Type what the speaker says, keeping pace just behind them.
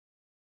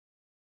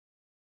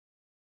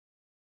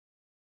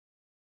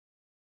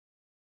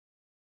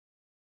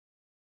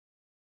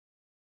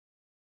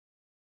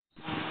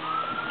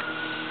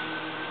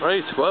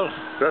Right, well,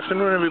 good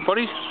afternoon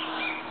everybody.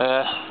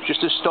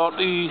 Just to start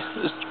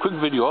this quick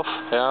video off,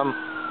 I'm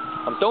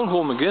down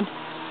home again.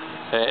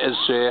 As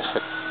a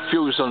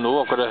few of you will know,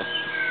 I've got a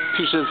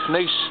piece of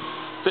nice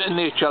bit of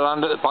nature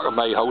land at the back of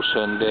my house,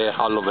 and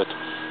I love it.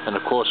 And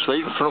of course, right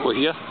in front of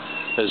here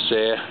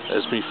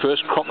is my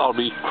first crop I'll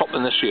be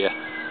cropping this year,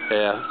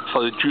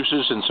 for the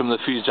juices and some of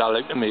the feeds I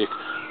like to make.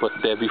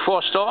 But before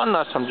starting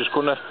that, I'm just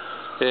going to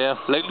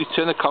lightly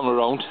turn the camera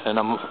around,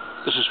 and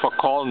this is for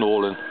Carl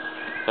Nolan.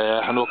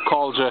 I know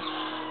Carl's a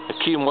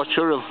keen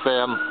watcher of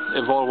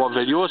all our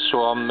videos,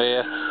 so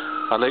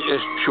I'd like to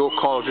show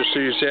Carl just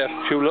these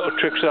few little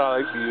tricks that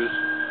I like to use.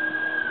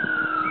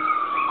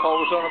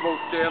 Carl was on about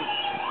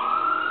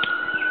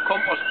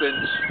compost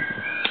bins.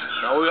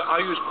 Now I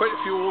use quite a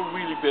few old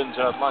wheelie bins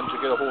that I've managed to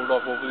get a hold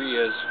of over the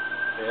years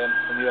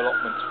in the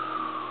allotment.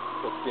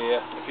 But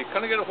if you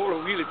can't get a hold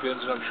of wheelie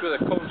bins, and I'm sure the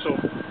council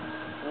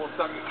won't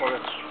thank you for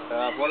it,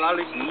 what I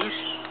like to use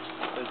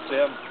is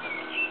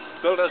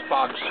builder's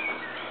bags.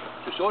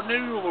 Just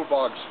ordinary rubber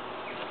bags.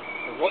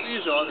 And what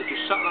these are, they're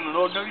just sat on an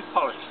ordinary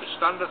pallet, a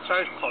standard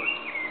size pallet.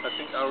 I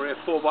think they're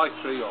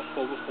 4x3 or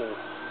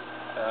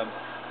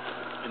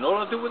 4x4. And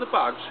all I do with the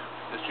bags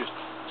is just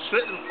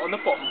slit them on the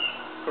bottom,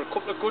 put a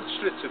couple of good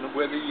slits in them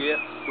where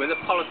the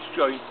pallets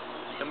join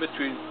in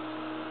between,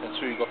 and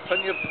so you've got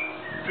plenty of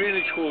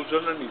drainage holes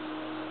underneath.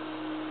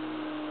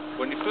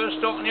 When you first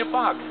start on your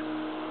bag,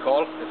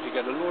 Carl, if you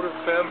get a load of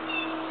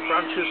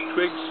branches,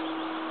 twigs,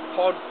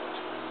 pod,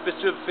 bits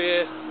of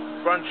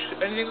branch,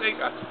 anything like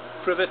that,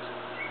 privet,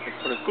 and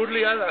put a good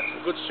layer of that,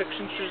 a good 6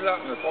 inches of that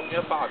on the bottom of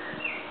your bag.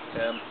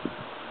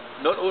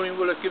 Not only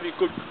will it give you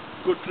good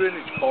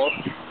drainage, Carl,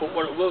 but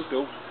what it will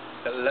do,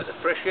 it'll let the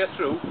fresh air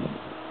through,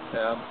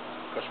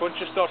 because once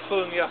you start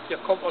filling your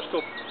compost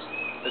up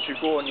as you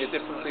go on your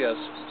different layers,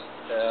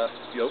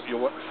 you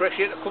want fresh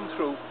air to come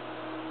through,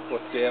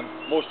 but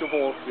most of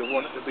all, you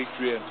want it to be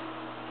drained.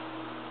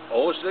 I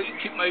always like to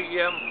keep my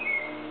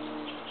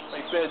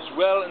beds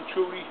well and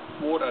truly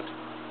watered.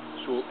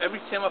 So every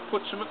time I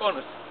put something on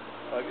it,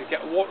 I get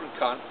a watering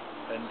can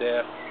and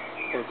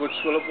put a good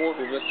swill of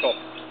water over the top.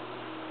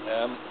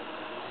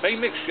 My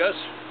mixtures,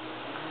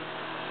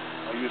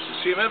 I use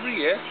the same every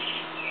year.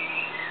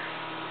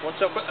 Once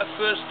I've got the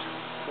first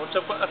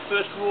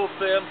row of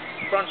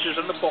branches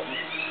on the bottom,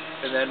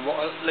 and then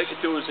what I like to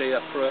do is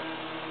put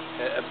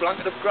a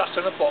blanket of grass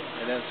on the bottom,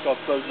 and then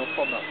start building up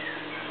from that.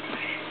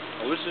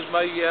 Now this is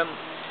my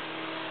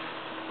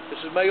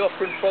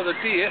offering for the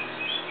day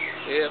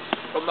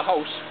from the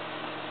house.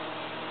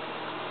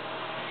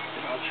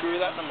 I'll show you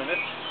that in a minute.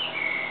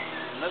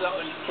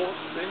 Another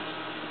important thing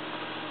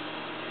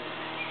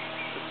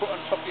to put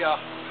on top of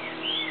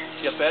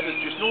your bed is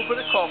just no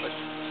bit of carpet.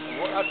 And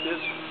what that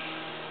does,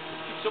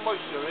 keep some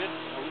moisture in.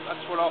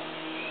 That's what off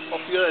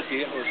the other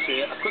day I was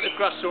saying. I cut the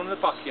grass down in the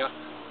back here,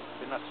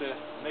 and that's a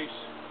nice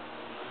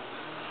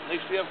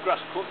layer of grass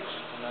cuttings,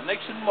 and they're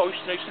nice and moist,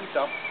 nice and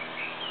damp.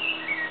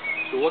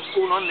 So what's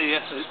going on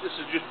there? This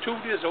is just 2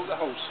 days out of the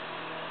house.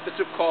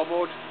 Bits of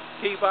cardboard,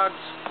 tea bags,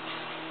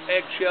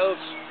 eggshells,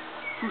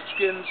 fruit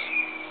skins,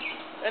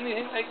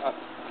 anything like that.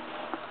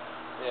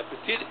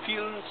 Potato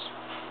peelings,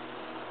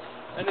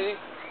 anything.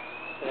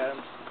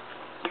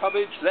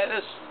 Cabbage,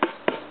 lettuce,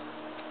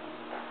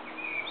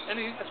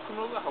 anything that's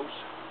coming out of the house.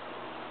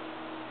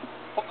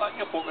 Pop that in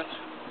your bucket,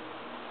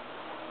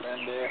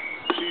 and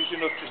it's easy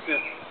enough just to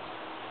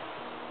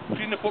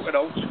clean the bucket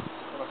out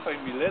when I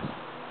find my lid.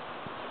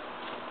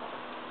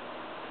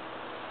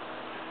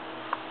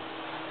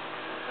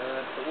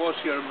 It was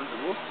here a minute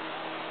ago.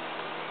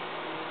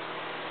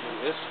 There it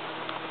is.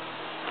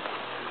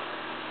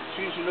 It's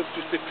easy enough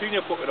just to clean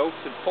your bucket out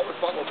and pop it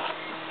back up.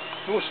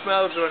 No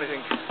smells or anything.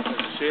 As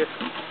I say,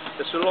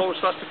 this will always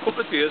last a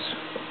couple of days.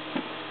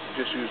 I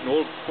just use an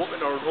old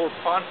bucket or an old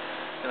pan,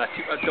 and I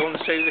keep that down the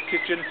side of the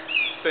kitchen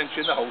bench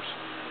in the house,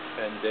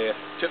 and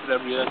tip it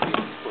every other day.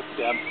 But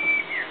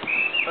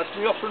that's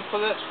my offering for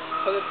the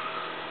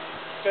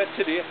bed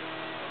today.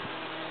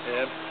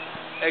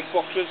 Egg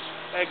boxes,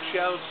 egg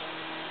shells.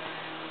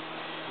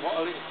 What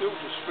I like to do is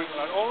just sprinkle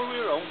that all the way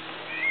around,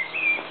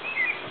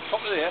 on top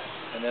of there,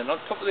 and then on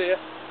top of there,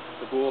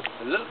 to go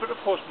a little bit of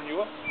horse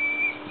manure,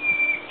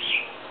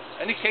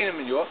 any kind of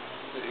manure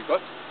that you've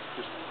got,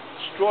 just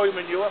straw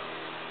manure,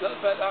 a little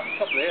bit of that on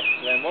top there,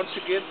 and then once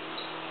again,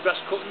 grass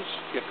cuttings,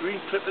 your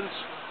green clippings,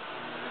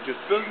 and just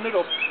building it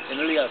up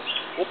in layers,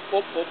 up,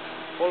 all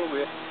the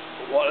way.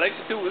 But what I like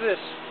to do with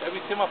this,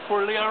 every time I put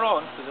a layer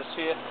on, as I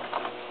say,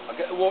 I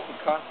get a watering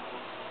can,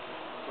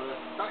 put it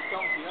back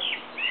down here.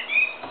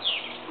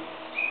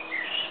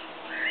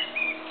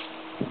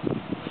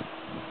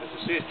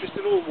 It's just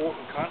an old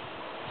watering can.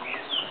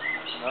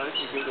 Now you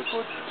give it a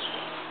good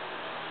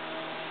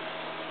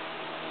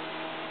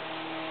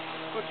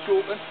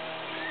soaking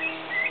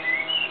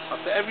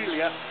after every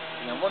layer,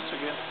 and then once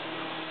again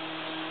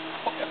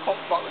pop your cup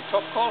back on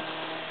top, Carl,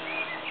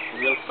 and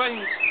you'll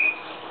find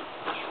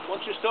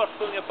once you start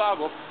filling your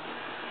bag up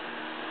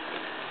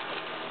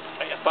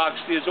that your bag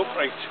stays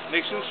upright,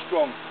 nice and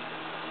strong.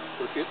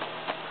 Okay.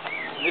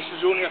 And this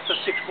is only after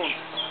 6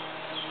 months.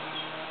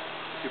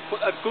 you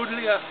put that good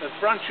layer of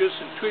branches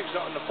and twigs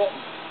out on the bottom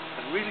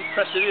and really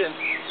press it in,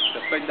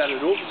 you'll find that it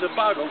opens the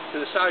bag out to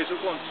the size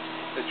it wants.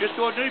 They're just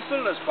ordinary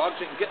builder's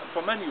bags, you can get them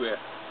from anywhere.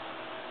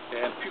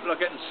 People are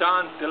getting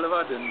sand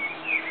delivered and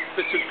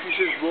bits and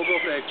pieces, rubber,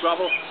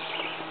 gravel.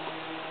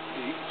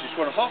 You just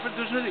want half a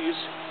dozen of these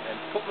and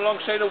put them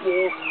alongside a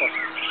wall or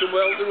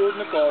somewhere out the road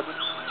in the garden,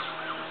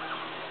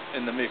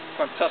 and they make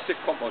fantastic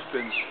compost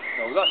bins.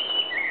 Now that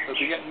will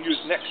be getting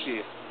used next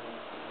year.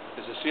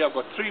 As I say, I've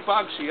got 3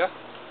 bags here,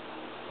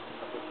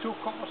 I've got 2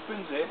 compost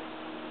bins there,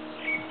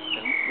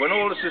 and when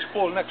all this is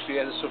full next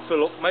year, this will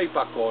fill up my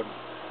back garden.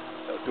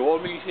 I'll do all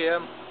my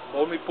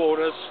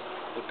borders,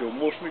 I'll do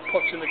most of my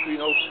pots in the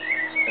greenhouse,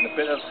 and a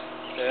bit of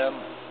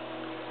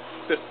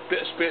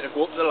space to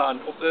go up the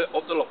land, up the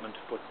allotment.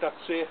 But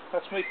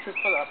that's my trick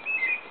for that.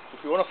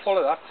 If you want to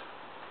follow that,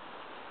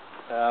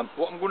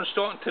 what I'm going to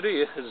start on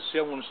today, as I say,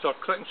 I'm going to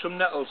start collecting some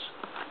nettles.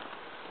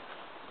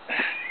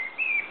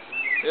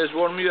 Here's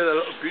one of my other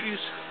little beauties.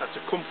 That's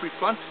a comfrey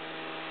plant.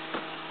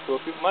 So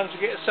if you manage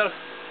to get yourself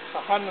a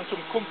hand on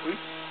some comfrey,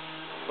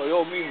 by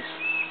all means.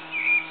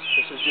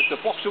 This is just a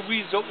box of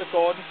weeds out the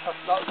garden.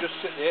 That'll just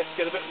sit there,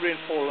 get a bit of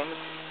rainfall on it,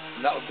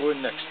 and that'll go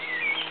in next.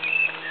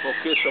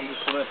 Okay, so I'm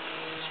just going to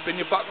spin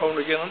you back round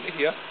again onto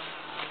here,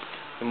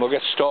 and we'll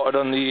get started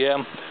on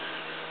the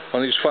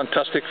on these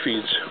fantastic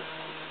feeds.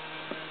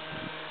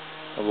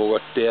 I've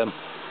got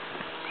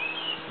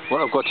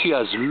what I've got here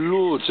is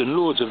loads and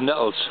loads of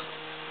nettles.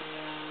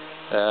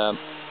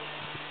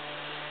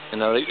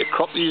 And I like to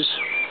crop these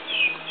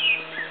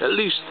at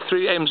least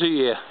 3 times a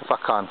year if I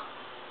can.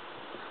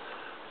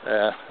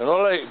 And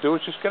all I like to do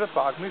is just get a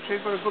bag, make sure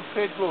you've got a good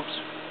pair of gloves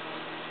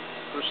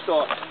for a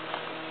start.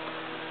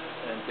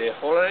 And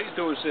all I like to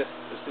do is to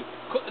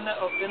cut the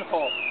nettle in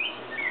half.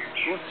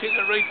 Don't take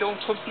it right down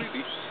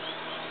completely,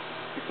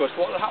 because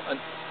what will happen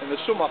in the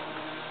summer,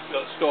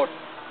 it'll start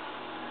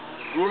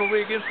growing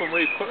away again from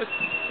where you cut it,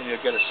 and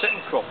you'll get a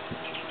second crop.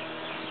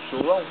 So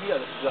around here,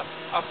 this is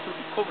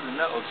absolutely covered in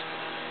nettles.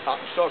 I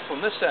can start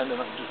from this end and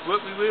I can just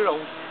work my way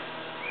around,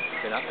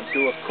 and I can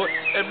do a cut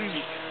every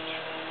week.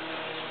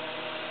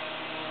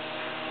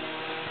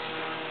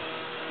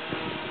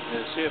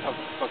 And say if I've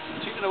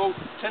taken about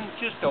 10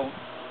 inches down,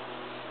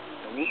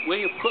 and where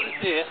you cut it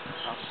there, I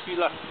feel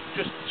that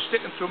just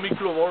sticking through my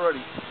glove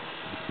already.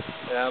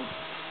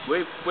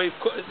 Where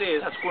you've cut it there,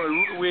 that's going to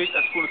root away,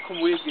 that's going to come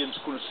away again, it's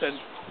going to send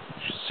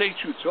side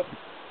shoots up,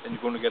 and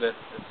you're going to get a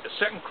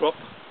second crop.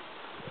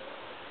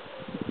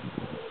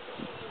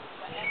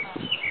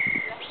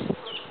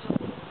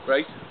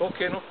 Right,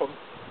 okay, no problem.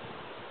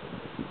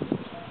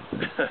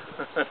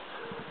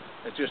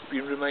 I've just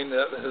been reminded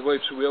that the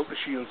wife's away out the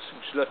shields,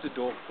 and she left the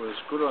door, but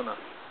it's good on her.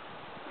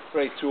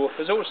 Right, so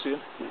as I was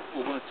saying,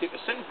 we're going to take a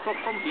second crop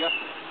from here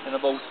in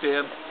about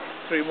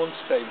 3 months'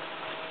 time.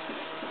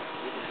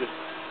 It's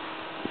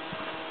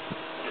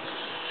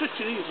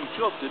such an easy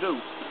job to do.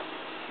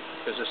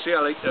 As I say, I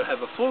like to have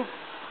a full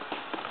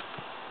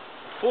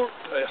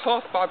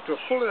half bag to a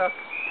full of that,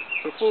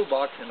 to a full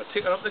bag, and I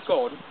take it up the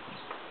garden.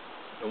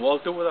 And what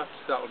I'll do with that,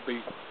 that'll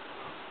be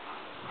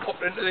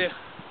popped into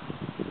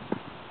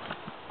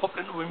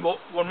one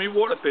of my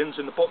water bins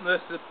in the bottom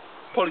of the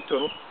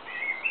polytunnel,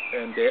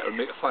 and it'll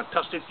make a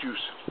fantastic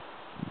juice,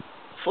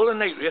 full of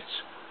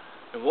nitrates.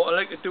 And what I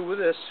like to do with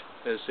this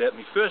is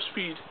my first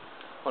feed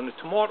on the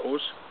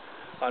tomatoes.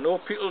 I know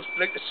people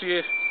like to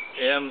say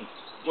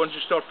once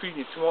you start feeding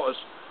your tomatoes,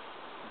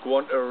 go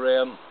onto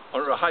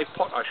a high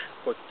potash,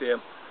 but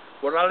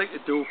what I like to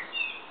do,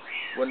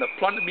 when I've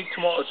planted my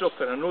tomatoes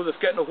up and I know they're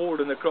getting a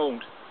hold in the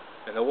ground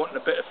and they're wanting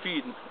a bit of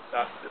feeding,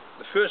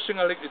 the first thing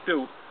I like to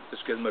do is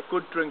give them a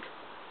good drink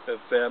of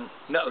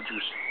nettle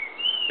juice.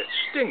 It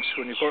stinks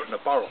when you got it in a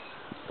barrel,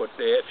 but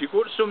if you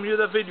go to some of the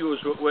other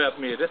videos where I've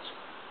made it,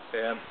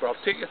 but I'll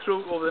take you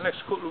through over the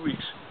next couple of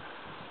weeks.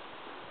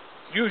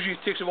 Usually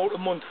it takes about a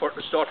month for it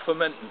to start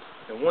fermenting,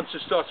 and once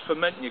it starts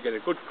fermenting you get a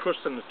good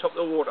crust on the top of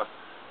the water,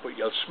 but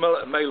you'll smell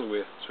it a mile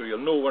away, so you'll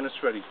know when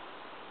it's ready.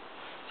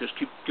 Just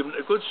keep giving it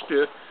a good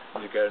stir,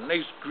 and you get a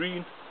nice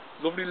green,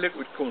 lovely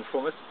liquid coming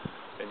from it,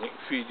 and you can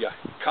feed your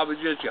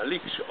cabbages, your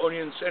leeks, your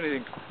onions,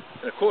 anything.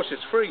 And of course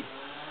it's free,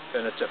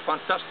 and it's a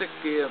fantastic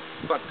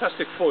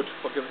food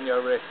for giving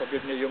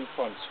your young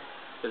plants.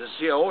 As I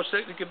say, I always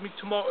like to give me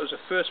tomatoes a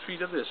first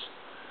feed of this.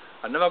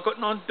 I never got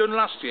none done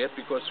last year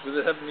because with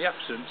it having the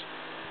absence,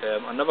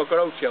 I never got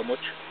out here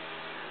much.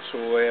 So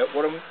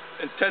what I'm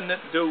intending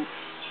to do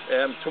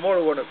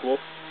tomorrow when I go,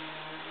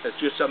 it's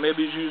just I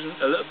maybe using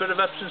a little bit of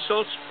Epsom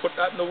salts, put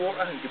that in the water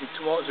and give me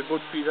tomatoes a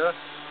good feed of that.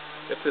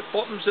 If the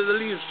bottoms of the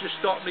leaves just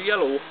starting to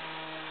yellow,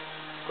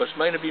 because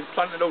mine have been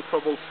planted out for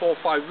about 4 or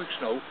 5 weeks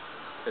now,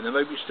 and they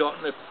might be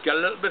starting to get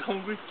a little bit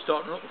hungry,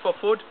 starting looking for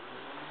food.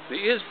 There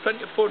is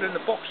plenty of food in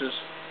the boxes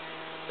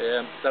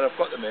that I've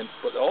got them in,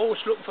 but they're always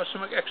looking for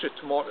some extra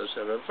tomatoes.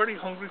 They're a very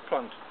hungry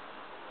plant,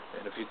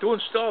 and if you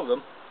don't starve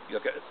them,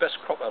 you'll get the best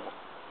crop ever.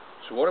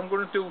 So what I'm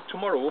going to do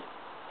tomorrow,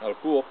 I'll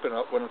go up and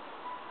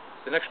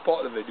the next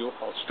part of the video,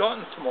 I'll start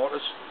on the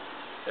tomatoes,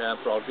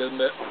 but I'll give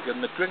them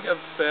a drink of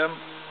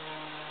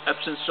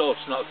Epsom salts,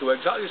 and that'll do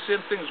exactly the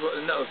same thing as what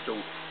the nettles do.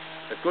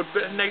 A good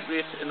bit of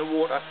nitrate in the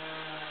water,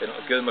 and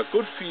it'll give them a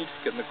good feed,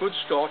 give them a good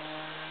start,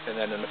 and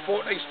then in a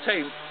fortnight's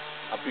time,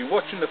 I've been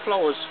watching the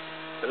flowers.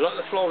 A lot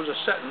of the flowers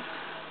are setting.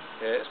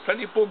 There's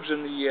plenty of bugs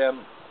in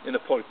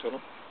the polytunnel.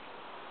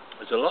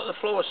 There's a lot of the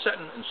flowers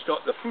setting, and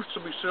the fruits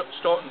will be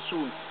starting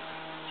soon.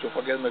 So if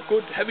I give them a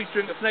good heavy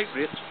drink of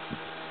nitrate,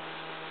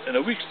 in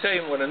a week's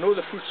time, when I know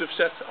the fruits have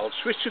set, I'll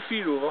switch the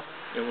feed over,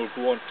 and we'll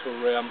go on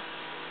to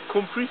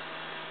comfrey,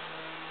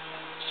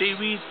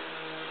 seaweed,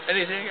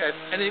 anything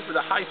with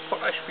a high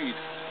potash feed.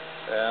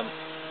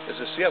 As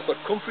I say, I've got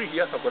comfrey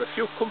here. I've got a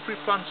few comfrey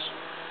plants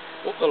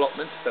up the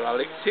allotment that I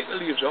like to take the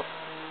leaves off,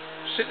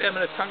 sit them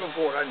in a tank of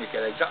water, and you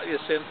get exactly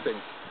the same thing.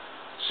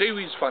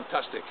 Seaweed's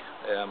fantastic.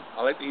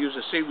 I like to use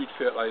a seaweed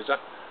fertiliser,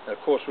 and of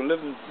course we're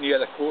living near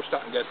the coast. I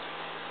can get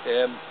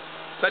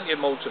plenty of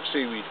amounts of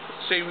seaweed.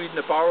 Put seaweed in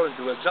a barrel and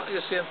do exactly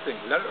the same thing.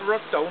 Let it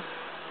rot down,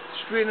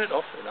 strain it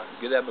off, and I can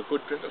give them a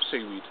good drink of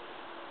seaweed.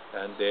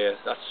 And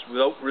that's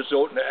without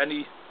resorting to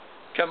any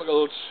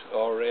chemicals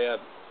or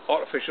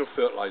artificial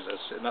fertilisers,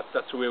 and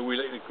that's the way we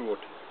like to grow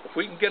it. If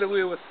we can get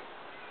away with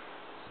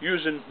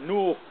using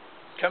no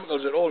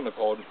chemicals at all in the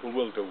garden, we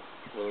will do.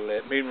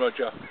 Me and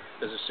Roger,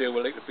 as I say,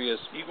 we like to be as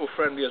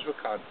eco-friendly as we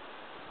can.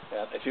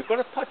 If you've got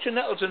a patch of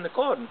nettles in the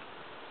garden,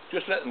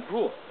 just let them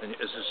grow, and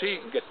as I say,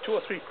 you can get 2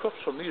 or 3 crops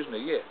from these in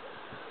a year.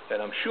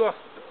 And I'm sure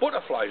the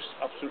butterflies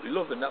absolutely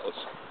love the nettles.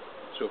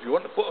 So if you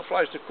want the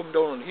butterflies to come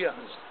down on here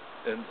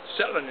and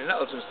settle on your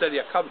nettles instead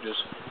of your cabbages,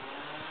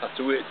 that's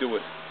the way to do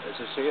it.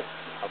 As I say,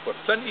 I've got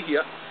plenty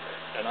here,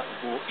 and I can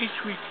go each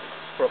week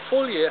for a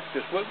full year,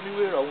 just working my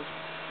way around,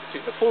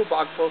 take a full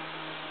bagful,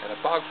 and a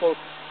bagful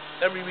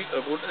every week.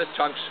 I'll go into the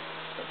tanks.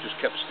 I've just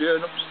kept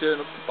stirring up,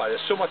 and by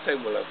the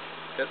summertime we'll have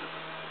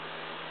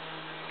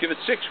give it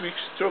 6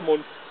 weeks to a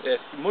month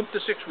to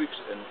 6 weeks,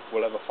 and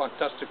we'll have a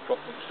fantastic crop.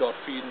 We can start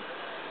feeding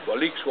with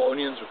leeks, with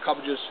onions, with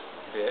cabbages,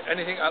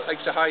 anything that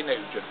likes a high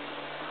nitrogen.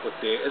 But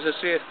as I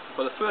say,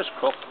 for the first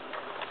crop,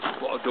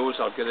 what I'll do is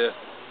I'll get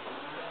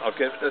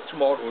the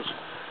tomatoes.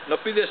 Not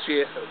be this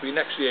year, it'll be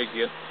next year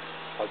again.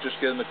 I'll just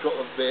give them a drop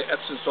of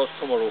Epsom salts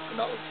tomorrow, and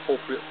that'll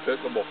hopefully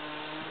perk them up.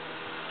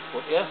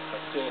 But yeah,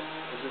 that's,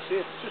 as I say,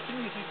 it's just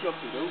an easy job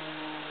to do.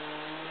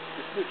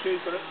 Just make sure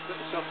you've got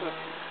yourself a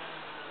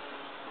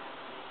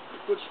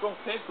good strong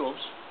pair of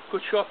gloves,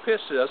 good sharp pair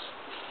of scissors,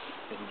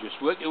 and you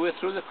just work your way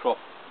through the crop.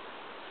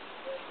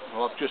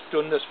 Well, I've just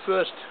done this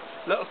first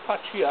little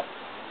patch here,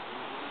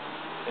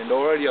 and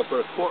already I've got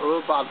a quarter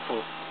of a bag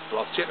full.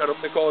 So I'll take that up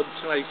the garden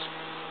tonight,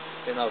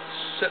 and I'll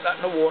set that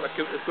in the water,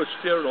 give it a good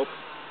stirring up,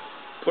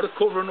 put a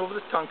covering over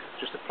the tank,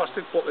 just a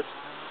plastic bucket,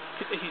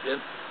 keep the heat in,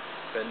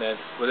 and then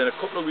within a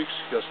couple of weeks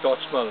you'll start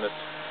smelling it.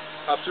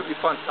 Absolutely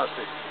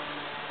fantastic.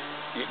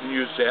 You can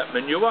use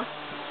manure,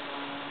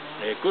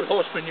 good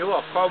horse manure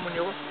or cow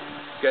manure.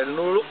 Get an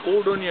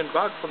old onion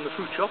bag from the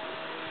fruit shop,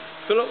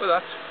 fill it with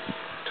that,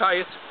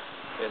 tie it,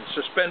 and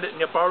suspend it in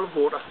your barrel of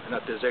water, and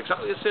that does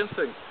exactly the same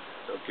thing.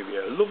 It'll give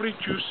you a lovely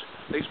juice,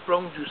 nice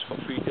brown juice for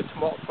feeding your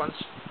tomato plants.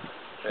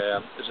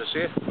 As I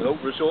say,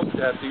 without resorting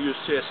to use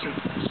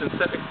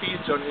synthetic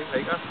feeds or anything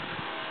like that.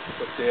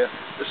 But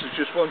this is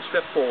just one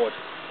step forward.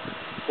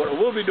 What I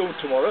will be doing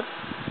tomorrow,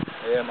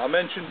 I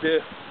mentioned to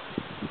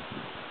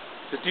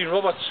Dean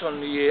Roberts on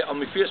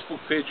my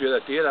Facebook page the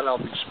other day that I'll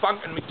be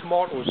spanking my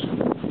tomatoes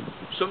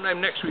sometime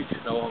next week.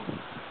 Now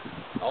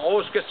I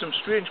always get some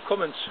strange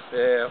comments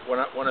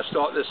when I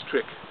start this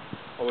trick.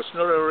 Oh, it's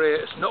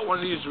not one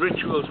of these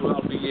rituals where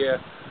I'll be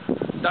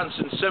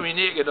dancing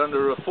semi-naked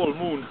under a full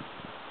moon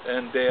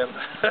and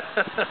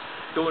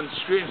doing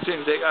strange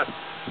things like that.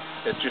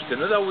 It's just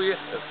another way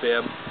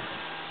of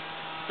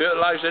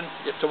fertilising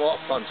your tomato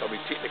plants. I'll be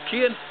taking a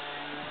cane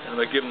and I'll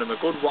be giving them a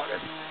good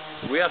whacking.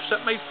 The way I've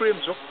set my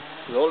frames up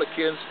with all the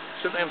canes,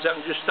 sometimes I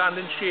can just stand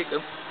and shake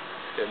them,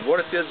 and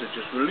what it does, it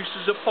just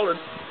releases the pollen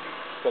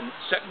from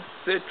second,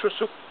 third truss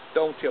up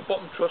down to your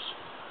bottom truss.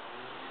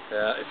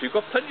 If you've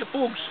got plenty of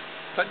bugs,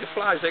 plenty of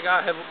flies like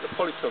I have up the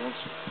polytunnels,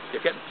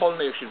 you're getting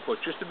pollination.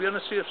 But just to be on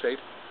the safe side,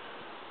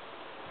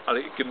 I'll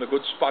give them a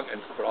good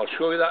spanking, but I'll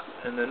show you that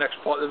in the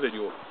next part of the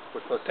video.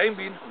 But for the time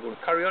being, I'm going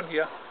to carry on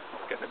here,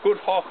 getting a good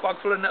half bag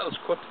full of nettles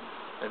cut,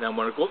 and then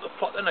when I go up the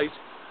plot tonight,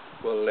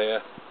 we'll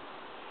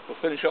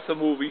finish off the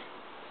movie,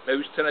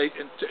 maybe tonight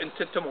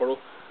into tomorrow.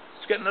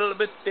 It's getting a little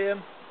bit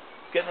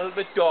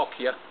dark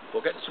here.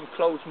 We're getting some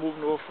clouds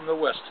moving over from the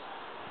west.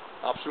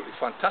 Absolutely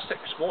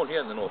fantastic this morning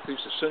here in the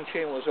northeast. The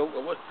sunshine was out,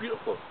 it was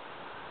beautiful.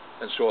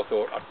 And so I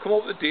thought I'd come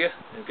out the day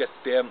and get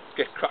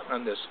cracking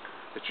on this.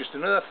 It's just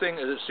another thing,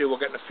 as I say, we're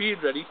getting the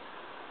feed ready.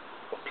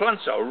 The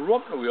plants are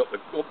romping away up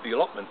the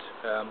allotment.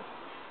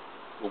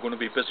 We're going to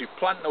be busy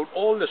planting out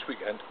all this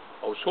weekend.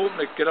 I was hoping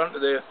to get onto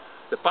the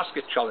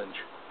basket challenge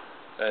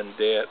and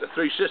the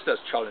Three Sisters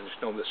challenge.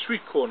 Now the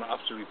sweet corn are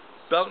absolutely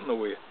belting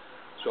away.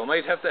 So I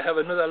might have to have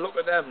another look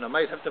at them, and I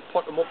might have to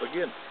pot them up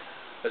again.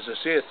 As I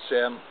say, it's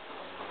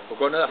we've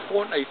got another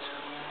fortnight,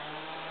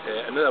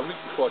 another week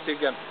before I take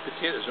them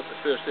potatoes up, the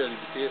first early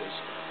potatoes.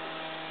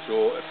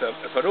 So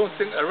if I don't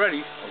think they're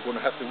ready, I'm going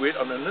to have to wait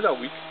on another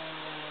week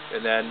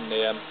and then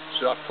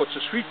so that puts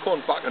the sweet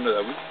corn back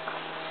another week.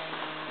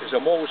 As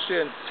I'm always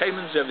saying,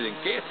 timing's everything.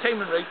 Get your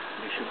timing right,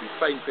 and you should be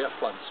fine for your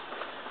plants.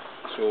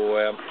 So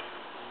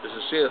as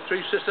I say, the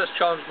Three Sisters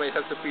challenge might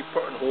have to be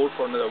put on hold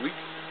for another week,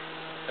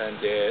 and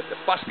the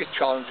basket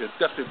challenge will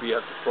definitely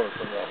have to put on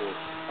another hold.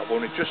 I've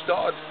only just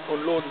started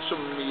unloading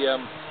some of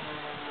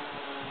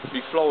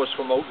the flowers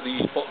from out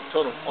the bottom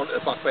tunnel onto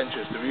the back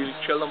benches to really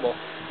chill them up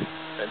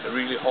and to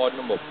really harden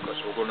them up, because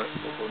we're going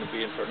to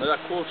be in for another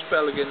cold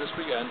spell again this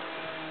weekend.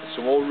 It's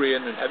some more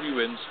rain and heavy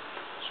winds,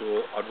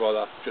 so I'd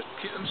rather just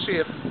keep them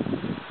safe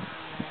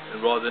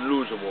and rather than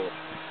lose them all.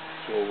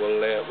 So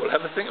we'll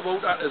have a think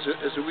about that as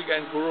the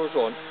weekend goes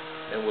on,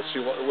 and we'll see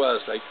what the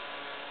weather's like.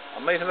 I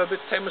might have a bit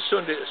of time on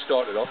Sunday to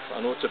start it off. I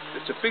know it's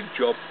a big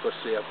job, because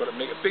I've got to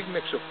make a big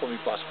mix-up for my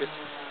basket.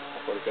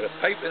 I've got to get a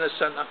pipe in the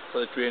centre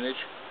for the drainage,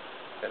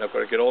 and I've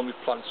got to get all my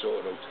plants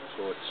sorted out.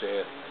 So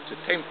it's a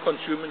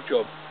time-consuming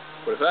job.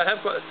 But if I have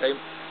got the time,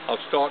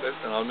 I'll start it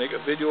and I'll make a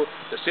video,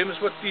 the same as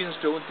what Dean's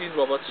doing, Dean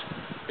Roberts.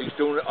 He's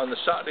doing it on the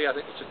Saturday, I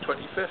think it's the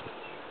 25th.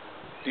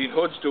 Dean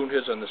Hood's doing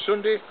his on the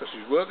Sunday, because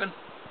he's working.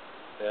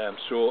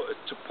 So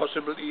it's a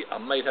possibility I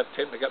might have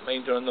time to get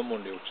mine done on the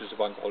Monday, which is the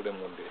bank holiday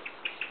Monday.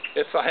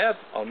 If I have,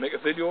 I'll make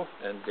a video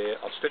and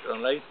I'll stick it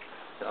online,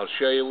 and I'll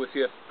share with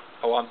you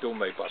how I'm doing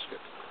my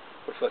basket.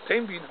 But for the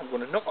time being, I'm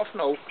going to knock off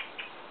now,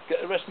 get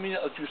the rest of my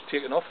nettle juice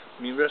taken off,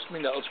 the rest of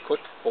my nettles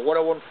cut for what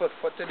I want for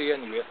today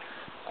anyway.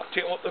 I'll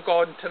take them up the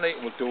garden tonight,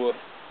 and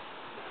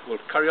we'll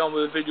carry on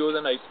with the video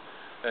tonight.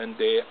 And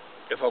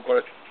if I've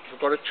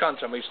got a chance,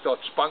 I may start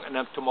spanking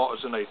them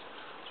tomatoes tonight.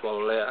 So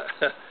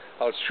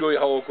I'll show you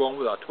how we're going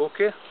with that.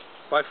 Okay,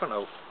 bye for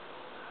now.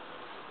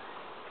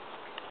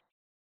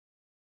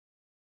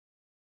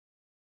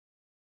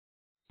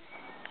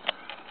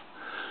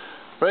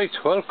 Right,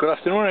 well, good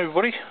afternoon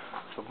everybody.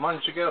 So I've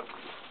managed to get up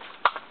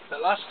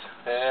at last.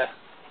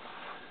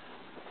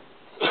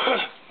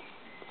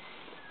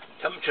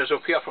 Temperatures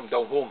up here from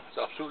down home, it's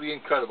absolutely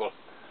incredible.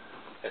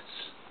 It's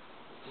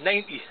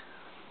 90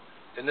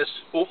 in this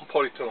open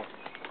polytunnel.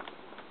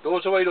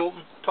 Doors are wide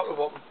open, top to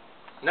bottom,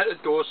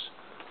 netted doors,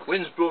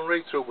 wind's blowing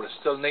right through, but it's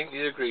still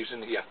 90 degrees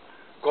in here.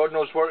 God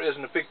knows where it is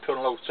in the big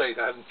tunnel outside.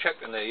 I haven't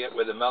checked in there yet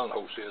where the melon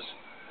house is.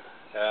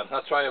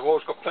 That's why I've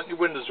always got plenty of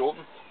windows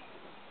open.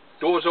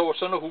 Doors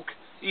always on the hook.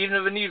 Even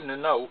of an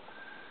evening now,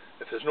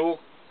 if there's going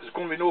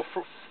to be no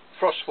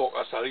frost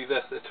forecast, I'll leave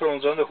the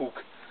tunnels on the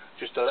hook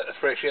just to let the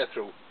fresh air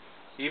through.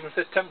 Even if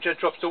the temperature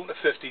drops down to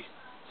 50,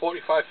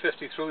 45,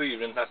 50 through the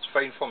evening, that's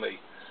fine for me.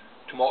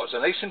 Tomatoes are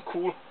nice and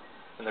cool,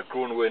 and they're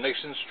growing away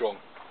nice and strong.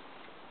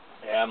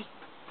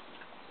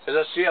 As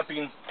I say, I've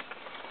been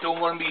doing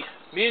one of my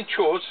main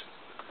chores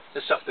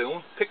this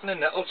afternoon, picking the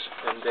nettles,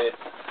 and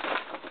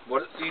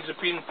these have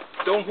been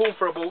down home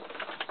for about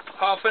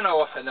half an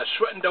hour, and they're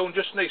sweating down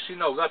just nicely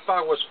now. That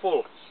bag was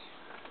full.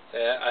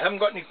 I haven't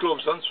got any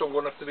gloves on, so I'm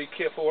going to have to be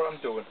careful what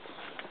I'm doing.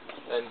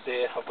 And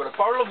I've got a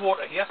barrel of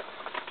water here.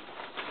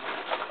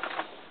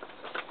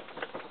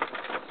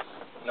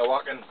 Now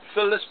I can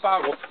fill this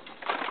bag up,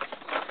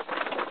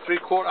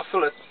 3/4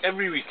 fill it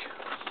every week,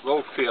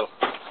 without fail.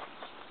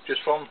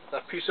 Just from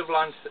that piece of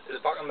land at the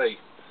back of me.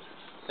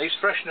 Nice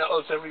fresh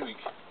nettles every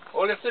week.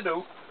 All you have to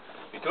do,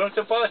 you don't have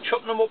to bother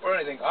chopping them up or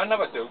anything. I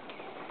never do.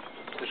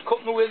 Just cut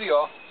them the way they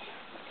are.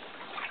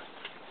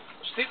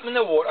 Stick them in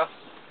the water.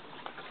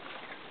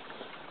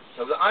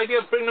 Now the idea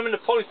of bringing them in the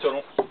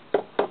polytunnel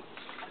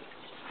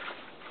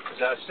is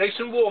that it's nice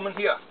and warm in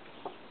here.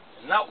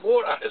 And that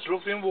water is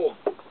lovely and warm.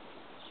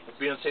 It's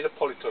been inside the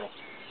polytunnel.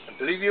 And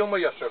believe you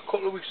me, after a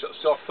couple of weeks it'll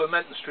start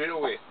fermenting straight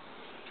away.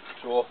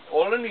 So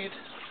all I need is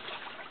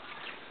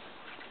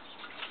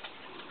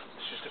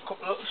just a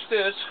couple of little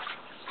stirs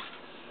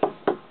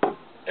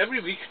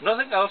every week,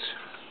 nothing else.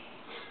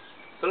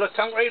 Fill the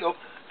tank right up,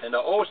 and I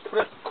always put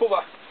a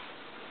cover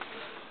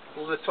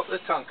over the top of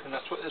the tank, and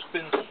that's what this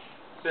bin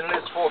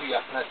lid's for here,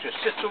 and that just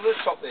sits over the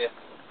top there,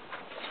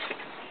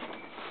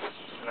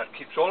 and that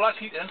keeps all that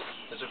heat in.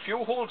 There's a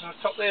few holes in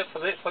the top there for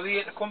the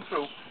air to come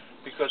through,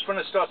 because when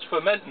it starts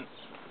fermenting,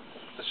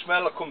 the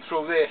smell will come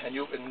through there, and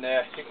you can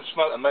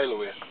smell it a mile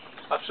away.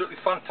 Absolutely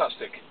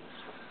fantastic.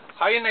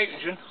 High in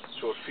nitrogen,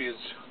 so it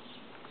feeds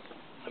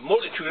a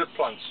multitude of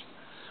plants.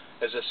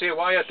 As I say,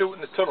 why I do it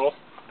in the tunnel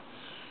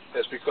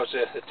is because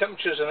the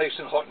temperatures are nice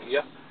and hot in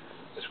here.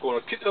 It's going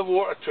to keep the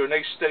water to a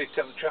nice steady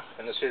temperature,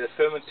 and I say the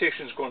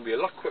fermentation is going to be a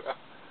lot quicker.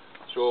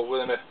 So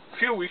within a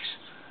few weeks,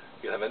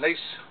 you'll have a nice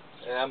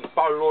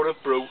barrel load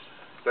of brew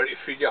ready to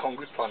feed your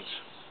hungry plants.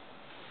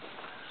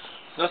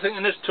 Nothing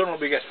in this tunnel will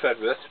be get fed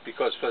with it,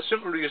 because for the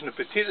simple reason the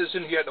potatoes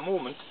in here at the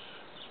moment,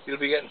 you'll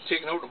be getting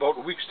taken out about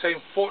a week's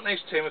time,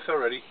 fortnight's time if they're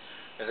ready,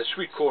 and the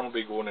sweet corn will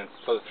be going in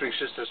for the Three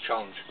Sisters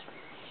challenge.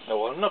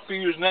 Now I'll not be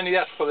using any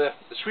of that for the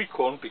sweet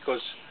corn,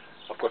 because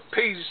I've got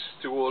peas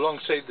to go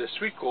alongside the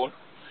sweet corn,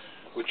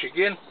 which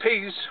again,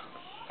 peas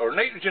are a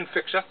nitrogen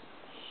fixer.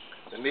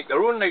 They make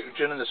their own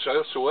nitrogen in the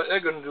soil, so what they're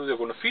going to do, they're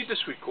going to feed the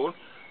sweet corn,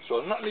 so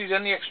I'll not need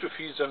any extra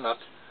feeds on that.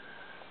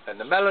 And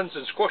the melons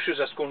and squashes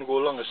that's going to go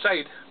along the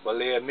side, well,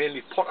 they are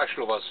mainly potash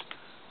lovers.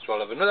 So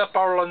I'll have another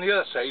barrel on the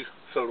other side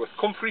filled with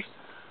comfrey,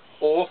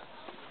 Or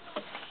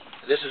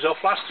this is off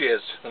last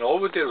year's, and all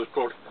we did was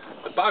put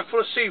a bag full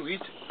of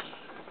seaweed,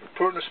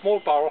 put it in a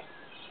small barrel,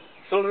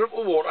 filled it up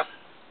with water,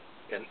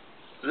 and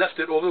left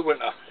it over the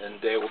winter. And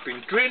we've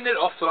been draining it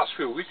off the last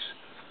few weeks,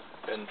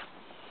 and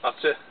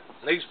that's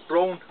a nice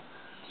brown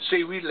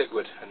seaweed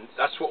liquid, and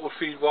that's what we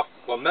feed what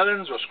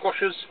melons or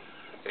squashes,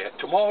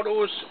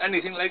 tomatoes,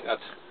 anything like that.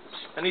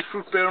 Any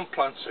fruit bearing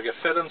plants that get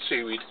fed on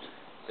seaweed.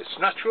 It's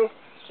natural.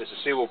 As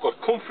I say, we've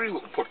got comfrey, we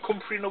can put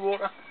comfrey in the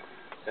water.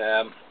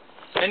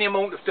 Any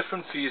amount of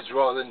different feeds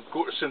rather than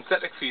go to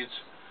synthetic feeds.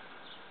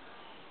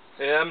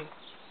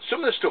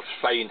 Some of the stuff's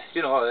fine,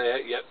 you know.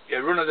 You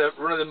run of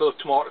the mill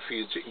tomato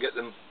feeds, you can get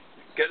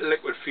the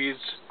liquid feeds.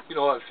 You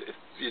know, if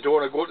you don't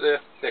want to go to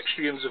the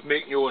extremes of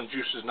making your own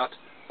juices and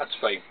that's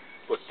fine.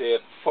 But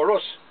for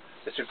us,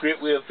 it's a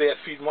great way of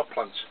feeding our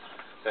plants.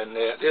 And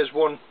there's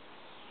one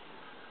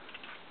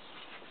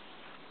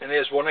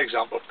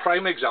example,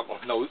 prime example.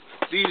 Now,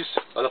 these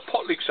are the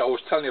pot leeks I was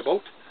telling you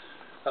about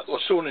that were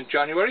sown in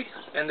January,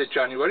 end of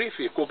January. If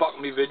you go back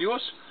to my videos,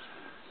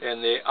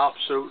 and they're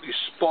absolutely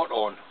spot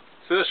on,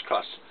 first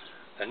class.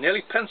 They're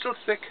nearly pencil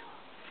thick.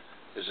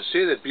 As I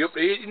say, they'd be up to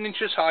 18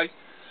 inches high.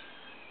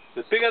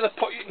 The bigger the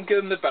pot you can give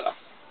them, the better.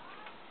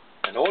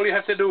 And all you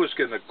have to do is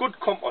give them a good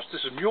compost.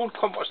 This is my own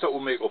compost that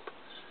we'll make up.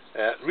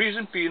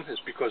 Reason being is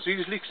because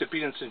these leeks have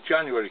been in since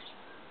January.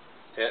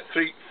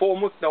 3-4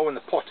 months now in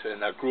the pot,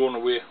 and they're growing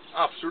away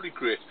absolutely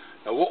great.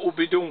 Now what we'll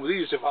be doing with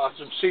these, if I had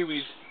some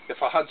seaweed,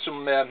 if I had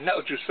some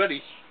nettle juice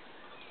ready,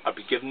 I'd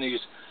be giving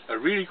these a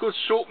really good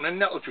soaking in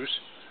nettle juice,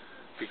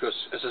 because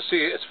as I say,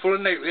 it's full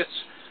of nitrates.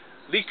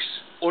 Leeks,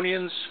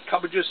 onions,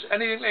 cabbages,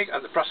 anything like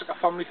that, the brassica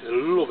family, they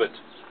love it.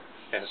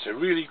 And it's a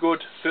really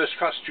good first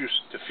class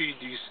juice to feed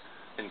these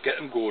and get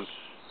them going,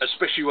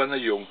 especially when they're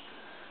young.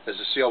 As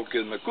I say, I'll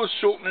give them a good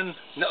soaking in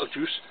nettle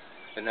juice,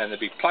 and then they'll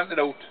be planted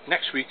out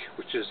next week,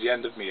 which is the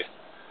end of May.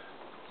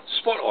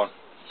 Spot on.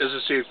 As I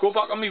say, go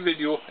back on my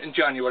video in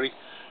January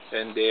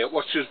and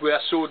watch us where I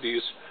sowed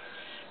these.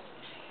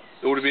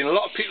 There would have been a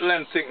lot of people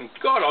then thinking,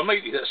 God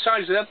almighty, the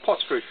size of them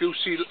pots for a few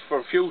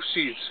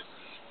seeds.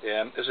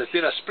 As I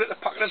did, I split a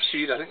packet of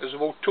seed. I think there's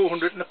about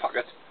 200 in the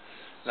packet,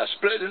 and I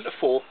split it into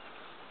 4,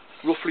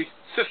 roughly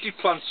 50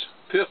 plants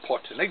per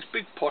pot, a nice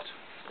big pot,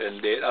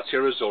 and that's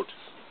your result.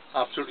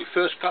 Absolutely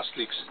first class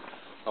leeks.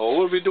 Now I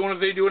will be doing a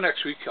video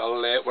next week.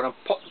 I'll when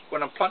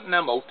I'm planting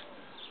them out,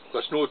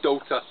 there's no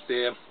doubt that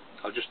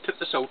I'll just tip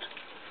this out.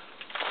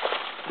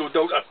 No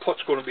doubt that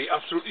pot's going to be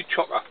absolutely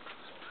chocker.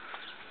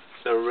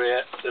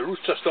 The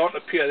roots are starting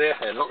to appear there,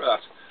 and look at that,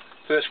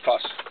 first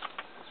class.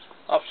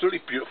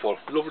 Absolutely beautiful,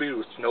 lovely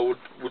roots. Now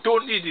we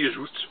don't need these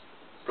roots,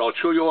 but I'll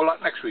show you all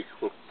that next week.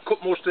 We'll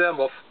cut most of them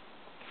off,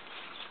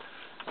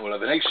 and we'll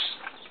have a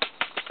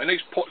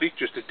nice pot leek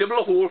just to dibble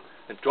a hole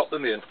and drop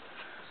them in.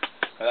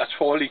 And that's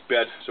for a leek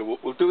bed, so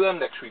we'll do them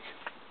next week.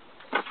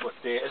 But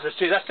as I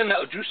say, that's the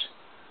nettle juice.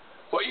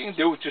 What you can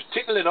do is just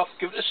take the lid off,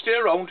 give it a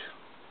stir around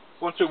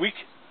once a week,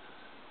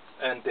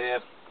 and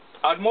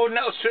add more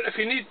nettles to it if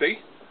you need be.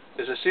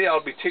 As I say,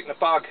 I'll be taking a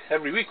bag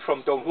every week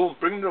from down home,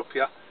 bringing it up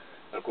here.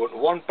 I'll go into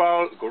one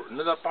barrel, go to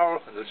another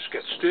barrel, and they'll just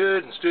get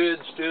stirred and stirred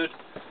and stirred.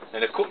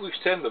 In a couple of weeks'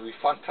 time, they'll be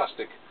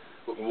fantastic.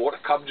 We can water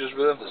cabbages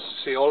with them. As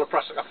I say, all the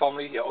brassica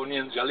family, your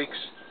onions, your leeks,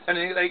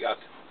 anything like that,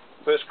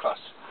 first class.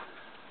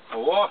 Now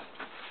what?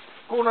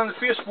 Going on the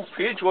Facebook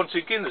page, once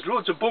again, there's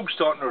loads of bugs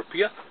starting to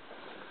appear.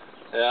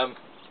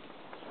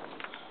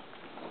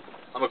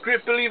 I'm a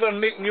great believer in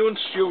making your own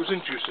stews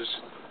and juices.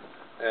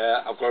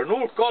 I've got an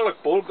old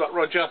garlic bulb that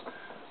Roger,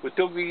 we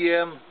dug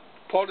the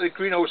part of the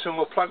greenhouse and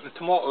we're planting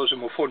tomatoes,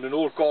 and we found an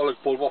old garlic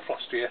bulb off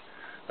last year.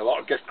 Now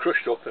that'll get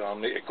crushed up, and I'll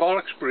make a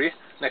garlic spray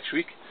next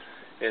week,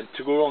 and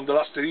to go around the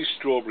last of these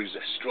strawberries. The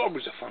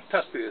strawberries are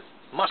fantastic. There's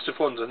massive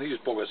ones on these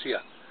buggers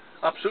here,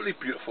 absolutely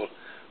beautiful.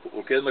 But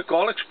we'll give them a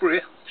garlic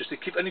spray just to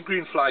keep any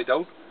green fly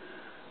down.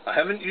 I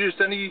haven't used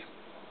any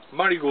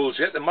marigolds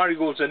yet. The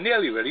marigolds are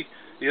nearly ready.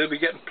 They'll be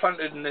getting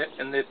planted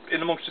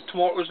in amongst the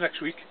tomatoes next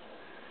week,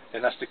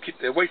 and that's to keep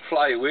the white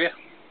fly away,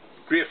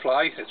 grey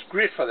fly. It's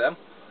great for them.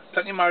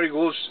 Plenty of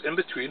marigolds in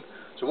between.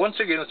 So once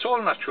again, it's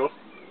all natural.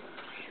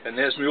 And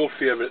there's my old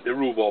favourite, the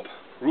rhubarb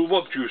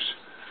juice.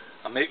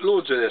 I make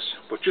loads of this,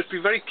 but just be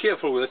very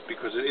careful with it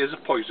because it is a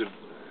poison.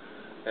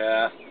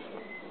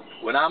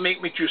 When I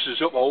make my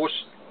juices up, I always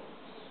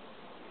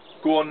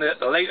go on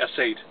the lighter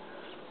side.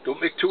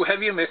 Don't make too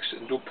heavy a mix,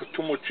 and don't put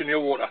too much in your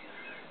water.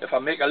 If I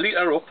make a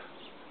litre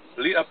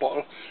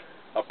bottle,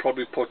 I'll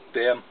probably put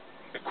a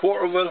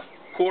quarter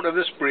of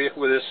the spray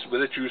with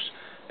the juice,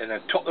 and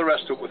then top the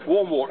rest up with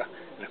warm water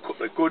and a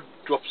couple of good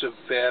drops of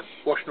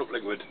washing up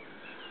liquid.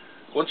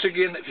 Once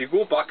again, if you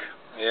go back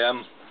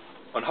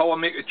on how I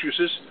make the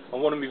juices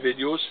on one of my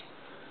videos,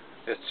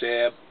 it's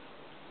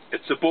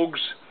the bugs,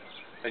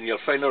 and you'll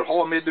find out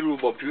how I made the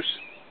rhubarb juice,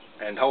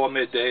 and how I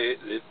made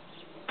the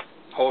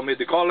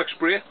garlic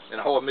spray,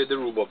 and how I made the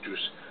rhubarb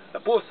juice.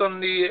 They're both on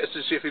the, as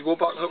I say, if you go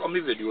back and look on my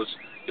videos,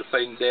 you'll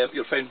find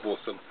both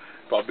of them.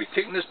 But I'll be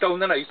taking this down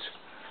tonight.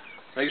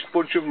 Nice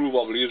bunch of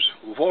rhubarb leaves.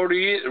 We've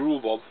already ate the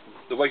rhubarb.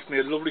 The wife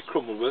made a lovely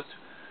crumble with it.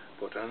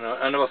 but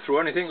I never throw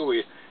anything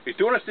away. You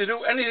don't have to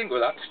do anything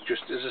with that.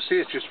 Just as I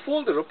say, just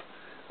fold it up.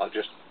 I'll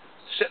just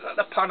set it in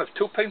a pan of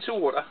 2 pints of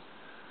water,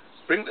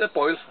 bring it to the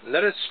boil,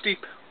 let it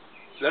steep,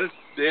 let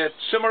it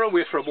simmer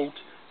away for about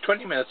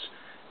 20 minutes,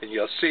 and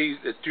you'll see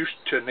the juice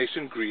turn nice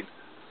and green.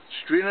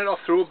 Strain it off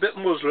through a bit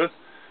of muslin,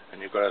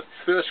 and you've got a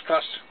first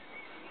class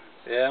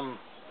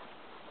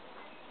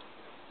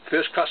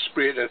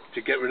spray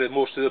to get rid of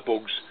most of the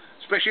bugs,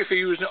 especially if you're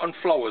using it on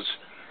flowers.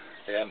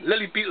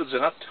 Lily beetles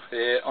in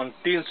it, on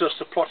Dean's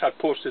Luster plot I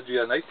posted the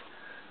other night,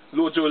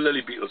 loads of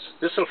lily beetles.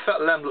 This will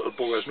fettle them little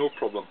buggers, no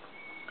problem.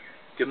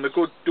 Give them a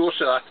good dose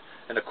of that,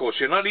 and of course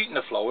you're not eating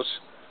the flowers,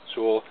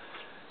 so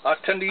I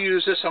tend to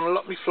use this on a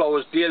lot of my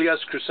flowers,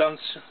 dahlias,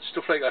 chrysanthemums,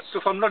 stuff like that,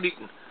 stuff I'm not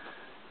eating.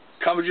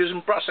 Cabbages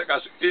and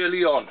brassicas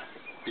early on,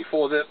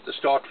 before they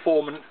start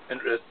forming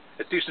into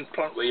a decent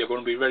plant where you're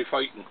going to be ready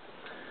for eating.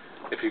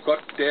 If you've got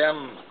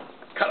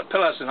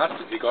caterpillars and that,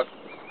 if you've got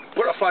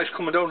butterflies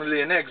coming down and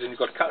laying eggs and you've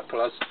got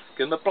caterpillars,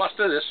 give them a blast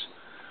of this,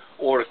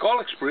 or a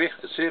garlic spray.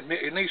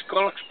 Make a nice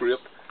garlic spray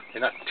up,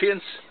 and that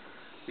taints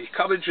the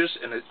cabbages,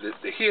 and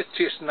they hate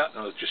tasting that,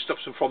 and it just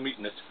stops them from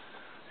eating it.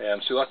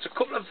 So that's a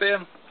couple of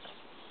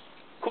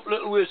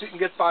little ways you can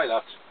get by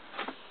that.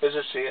 As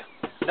I say,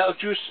 nettle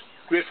juice,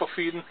 great for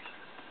feeding.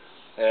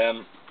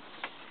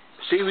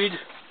 Seaweed,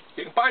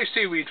 you can buy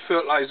seaweed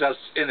fertilisers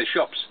in the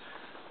shops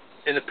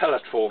in a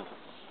pellet form,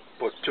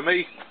 but to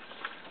me,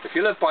 if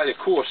you live by the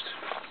coast,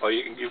 or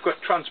you've got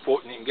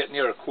transport and you can get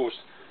near a coast,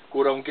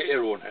 go down and get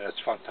your own, and it's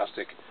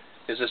fantastic.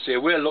 As I say,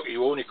 we're lucky,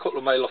 we're only a couple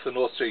of miles off the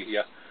North Sea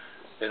here,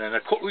 and in a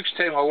couple of weeks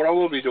time, what I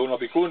will be doing, I'll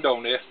be going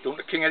down there, down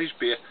to King Eddie's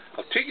Bay.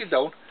 I'll take you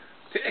down,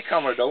 take the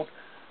camera down,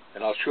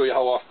 and I'll show you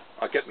how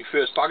I get my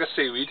first bag of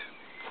seaweed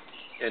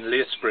in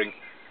late spring.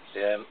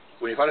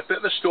 When you've had a bit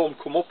of a storm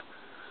come up,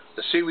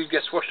 the seaweed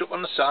gets washed up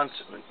on the sand,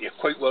 and you're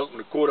quite welcome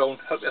to go down,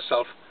 help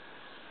yourself.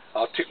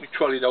 I'll take my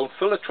trolley down,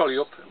 fill the trolley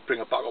up, and bring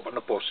it back up on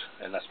the bus,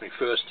 and that's my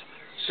first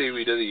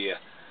seaweed of the year.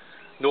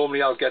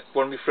 Normally I'll get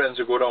one of my friends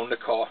to go down in the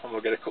car, and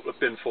we'll get a couple of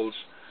binfuls,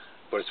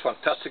 but it's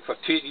fantastic for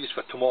tatties,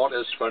 for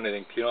tomatoes, for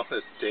anything, you know.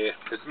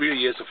 It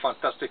really is a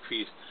fantastic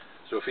feed.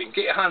 So if you can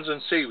get your hands on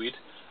seaweed,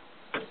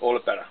 all the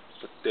better.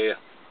 But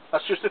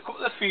that's just a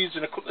couple of feeds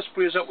and a couple of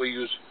sprays that we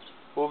use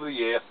over the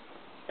year,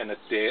 and as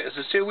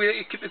I say,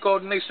 we keep the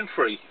garden nice and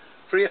free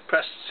of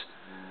pests,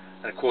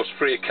 and of course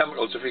free of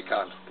chemicals if you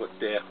can. But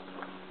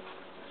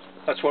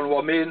that's one of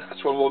our main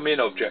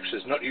objects,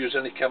 is not to use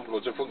any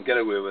chemicals if we can get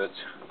away with it.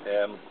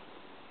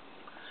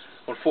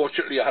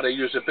 Unfortunately, I had to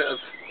use a bit of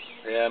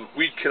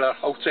weed killer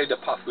outside the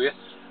pathway,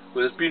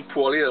 where it's been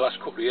poorly the last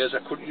couple of years. I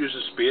couldn't use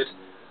a spade.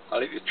 I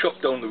like to chop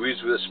down the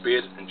weeds with a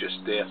spade and just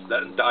let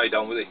them die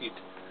down with the heat,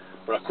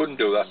 but I couldn't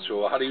do that,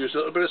 so I had to use a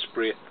little bit of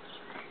spray.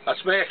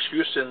 That's my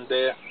excuse, and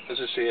as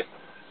I say,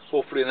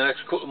 hopefully in the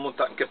next couple of months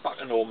I can get back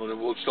to normal and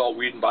we'll start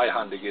weeding by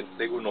hand again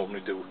like we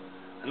normally do.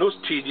 I know it's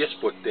tedious,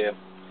 but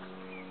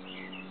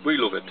we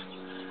love it.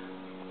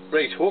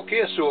 Right,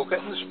 okay, so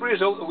getting the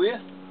sprays out of the way,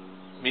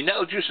 my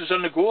nettle juice is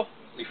on the go,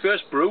 my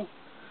first brew.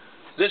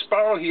 This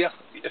barrel here,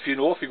 if you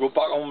go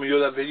back on my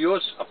other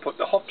videos, I put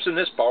the hops in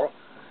this barrel.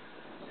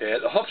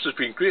 The hops has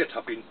been great.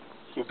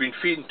 We've been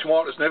feeding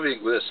tomatoes and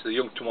everything with this, the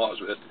young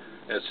tomatoes with it.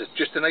 It's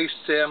just a nice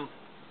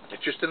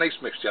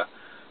mixture.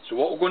 So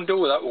what we're going to do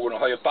with that, we're going to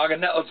hire a bag of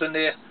nettles in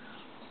there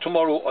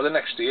tomorrow or the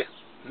next day,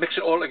 mix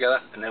it all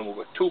together, and then we've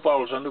got 2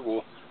 barrels on the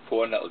go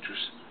for our nettle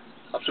juice.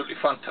 Absolutely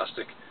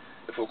fantastic.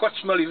 If we've got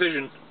smelly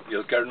vision,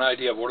 you'll get an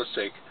idea of what it's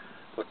like.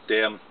 But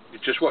you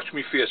just watch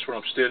me face when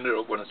I'm stirring it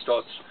up when it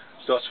starts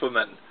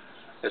fermenting.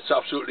 It's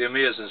absolutely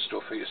amazing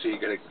stuff. You see,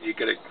 you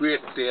get a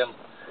great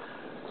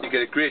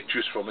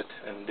juice from it,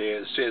 and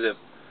say that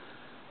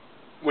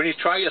when you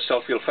try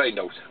yourself, you'll find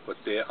out. But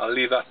I'll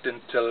leave that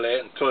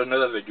until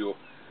another video.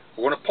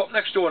 We're going to pop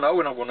next door now,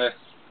 and I'm going to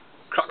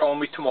crack on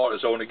my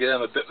tomatoes. I want to give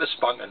them a bit of a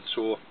spanking,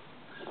 so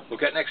we'll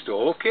get next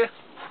door, okay?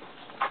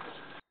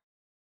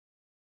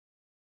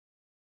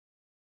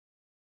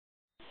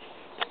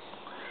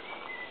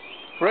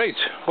 Right,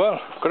 well,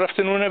 good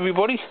afternoon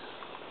everybody.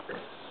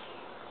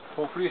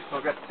 Hopefully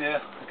I'll get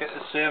this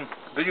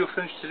video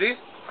finished today.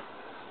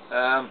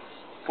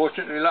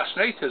 Fortunately last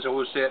night, as I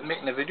was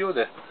making the video,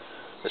 the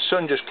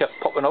sun just kept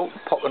popping out,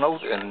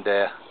 and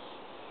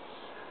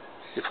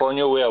before I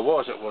knew where I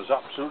was, it was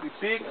absolutely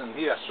baking in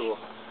here, so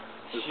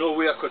there's no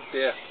way I could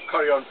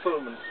carry on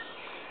filming.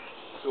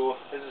 So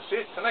as I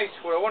say, tonight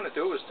what I want to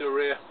do is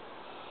to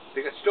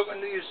get stuck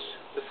in the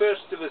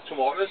first of the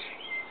tomatoes.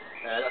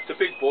 That's a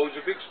big boy, it's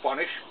a big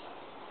Spanish,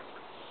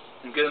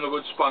 and get them a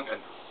good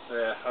spanking.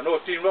 I know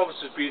Dean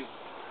Roberts has been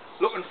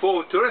looking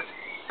forward to it,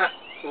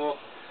 so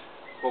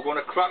we're going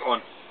to crack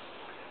on.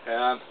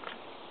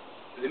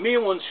 The main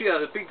ones here,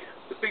 the big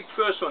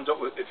first ones,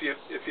 if your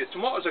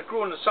tomatoes are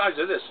growing the size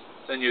of this,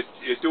 then you're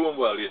doing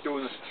well. You're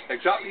doing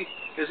exactly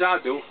as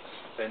I do,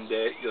 and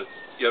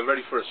you're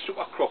ready for a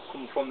super crop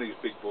coming from these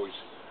big boys.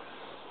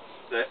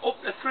 They're up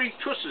to 3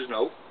 trusses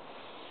now.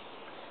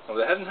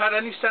 Now they haven't had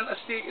any centre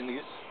stake in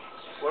these.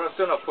 What I've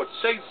done, I've put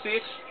side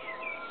stakes,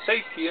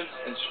 side cane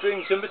and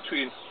strings in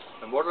between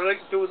And what I like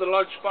to do with the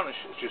large Spanish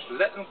is just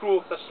let them grow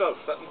themselves,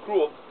 let them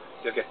grow up.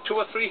 You'll get 2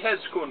 or 3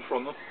 heads coming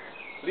from them.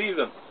 Leave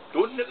them.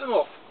 Don't nip them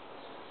off.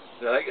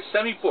 They're like a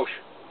semi-bush.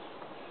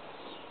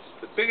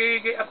 The bigger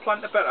you get a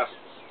plant, the better.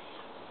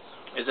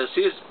 As I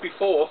said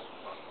before,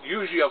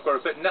 usually I've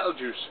got a bit of nettle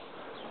juice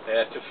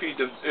to feed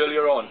them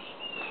earlier on.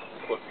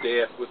 But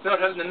with not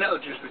having the nettle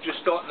juice, we're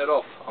just starting it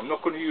off. I'm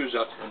not going to use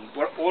that. And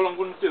all I'm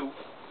going to do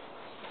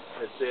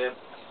is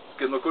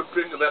give them a good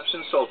drink of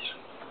Epsom salts.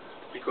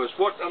 Because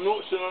what I'm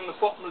noticing on the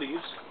bottom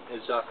leaves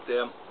is that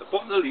the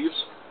bottom of the leaves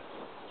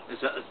is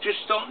that it's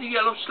just starting to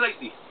yellow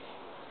slightly.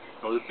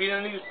 Now they've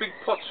been in these big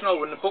pots now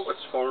in the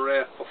buckets for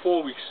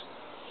 4 weeks,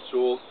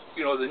 so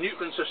you know the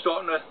nutrients are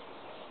starting to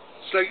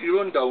slightly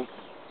run down.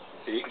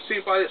 You can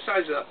see by the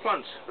size of that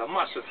plant, they're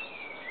massive.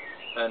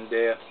 And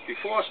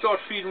before I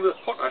start feeding with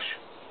potash,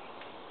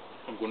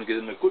 I'm going to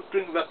give them a good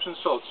drink of Epsom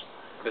salts.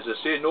 As I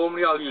say,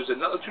 normally I'll use a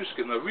nettle juice,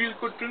 give them a real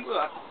good drink with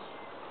that.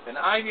 And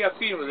the idea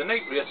being with the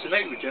nitrates and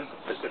nitrogen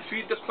is to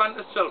feed the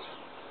plant itself.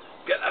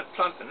 Get that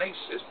plant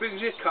as big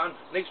as you can,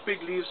 nice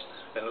big leaves,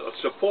 and it'll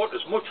support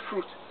as much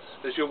fruit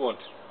as you want.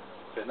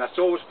 And that's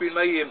always been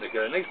my aim, to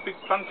get a nice big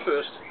plant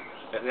first,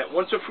 and then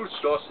once the fruit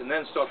starts, and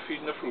then start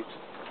feeding the fruit.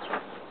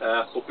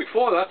 But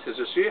before that, as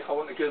I say, I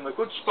want to give them a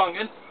good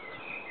spanking.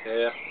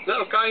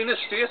 Little guy in the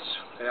States,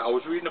 I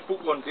was reading a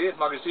book one day,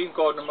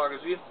 gardening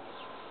magazine,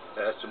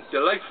 some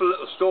delightful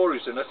little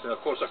stories in it, and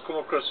of course I come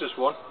across this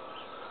one,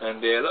 and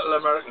a little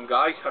American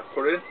guy had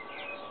put in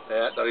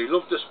that he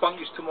loved to spank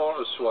his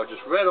tomatoes, so I just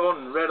read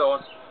on and read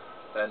on,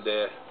 and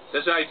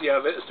his idea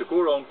of it is to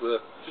go around with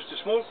just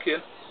a small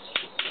cane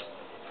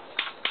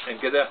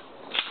and give their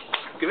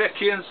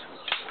canes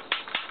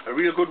a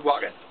real good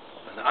whacking.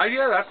 And the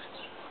idea of that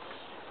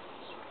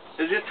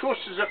is your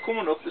trusses are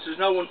coming up. This is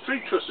now on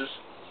 3 trusses.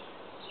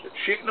 It's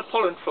shaking the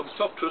pollen from the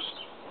top truss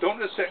down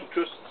to the second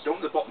truss,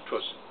 down to the bottom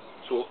truss.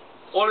 So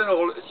all in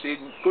all, it's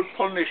in good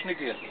pollination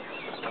again.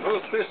 Another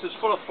place is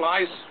full of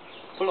flies,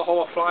 full of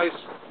hover flies,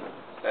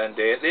 and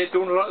they're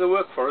doing a lot of the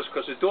work for us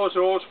because the doors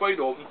are always wide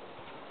open.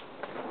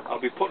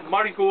 I'll be putting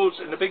marigolds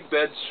in the big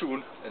beds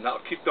soon, and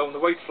that'll keep down the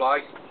white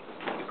fly,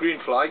 the green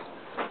fly.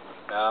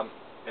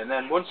 And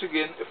then once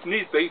again, if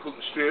need be, we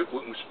can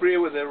spray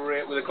with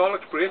a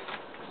garlic spray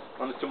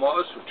on the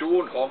tomatoes, which you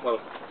won't harm.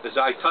 Well, as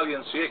the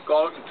Italians say,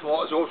 garlic and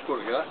tomatoes always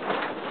go together,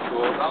 so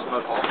that'll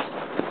not harm.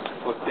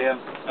 But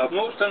I've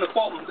noticed on the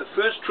bottom, the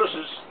first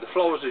trusses, the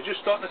flowers are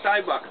just starting to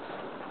die back,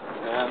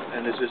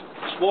 and there's a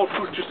small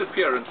fruit just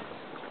appearing.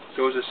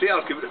 So as I say,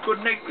 I'll give it a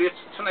good nitrate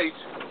tonight,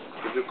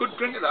 give it a good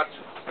drink of that,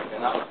 and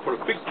that'll put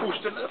a big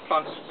boost into the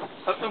plants,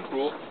 help them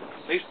grow,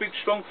 nice big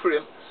strong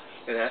frame.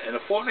 In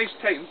a fortnight's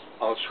time,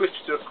 I'll switch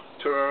to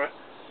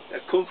a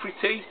comfrey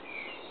tea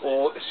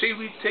or a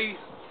seaweed tea.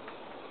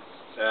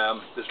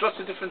 There's lots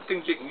of different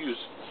things you can use.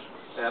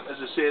 As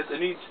I say, they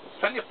need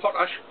plenty of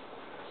potash,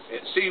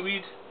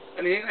 seaweed,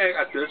 anything like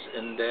that does,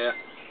 and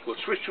we'll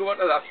switch over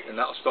to that, and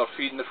that'll start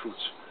feeding the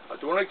fruits. I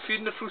don't like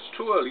feeding the fruits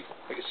too early.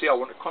 Like I say, I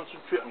want to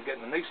concentrate on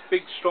getting a nice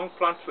big strong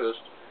plant first,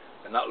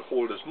 and that'll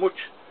hold as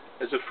much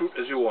as the fruit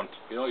as you want.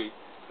 You know, you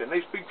get a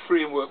nice big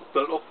framework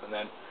built up, and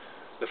then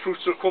the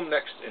fruits will come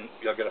next, and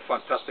you'll get a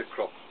fantastic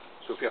crop.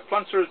 So if your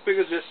plants are as big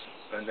as this,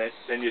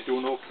 then you're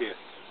doing okay.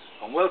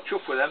 I'm well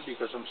chuffed with them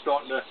because I'm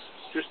starting to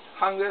just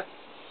hang the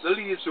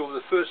leaves over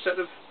the first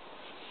set of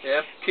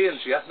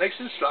canes here, nice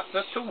and slack,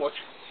 not too much.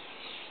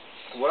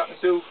 And what I can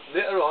do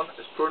later on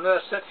is put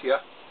another set here,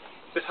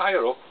 a bit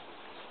higher up,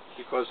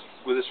 because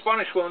with the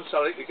Spanish ones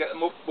I like to get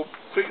them up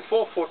 3 to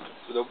 4 foot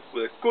with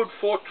a good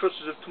 4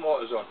 trusses of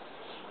tomatoes on.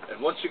 And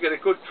once you get a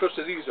good truss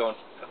of these on,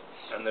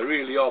 and they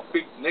really are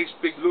big, nice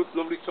big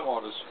lovely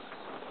tomatoes,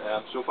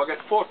 so if I get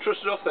 4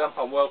 trusses off them,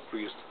 I'm well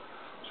pleased.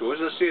 So as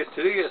I say,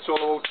 today it's all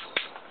about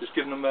just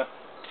giving them a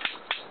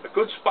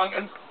good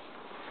spanking,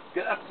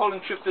 get that pollen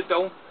shifted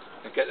down,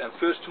 and get them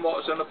first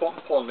tomatoes on the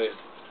bottom pollinated.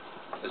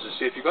 As I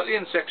say, if you've got the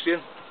insects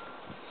in,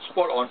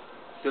 spot on,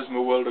 does me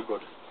a world of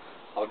good.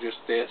 I'll just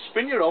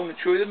spin you around and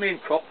show you the main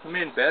crop, the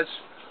main beds.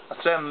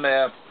 That's them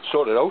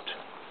sorted out.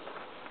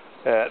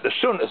 The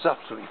sun is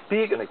absolutely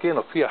baking again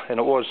up here, and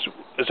it was,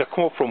 as I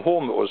come up from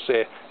home,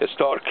 it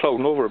started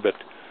clouding over a bit.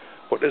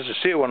 But as I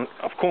say, when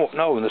I've come up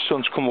now and the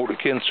sun's come out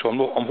again, so I'm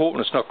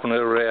hoping it's not going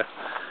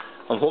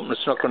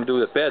to do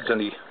the beds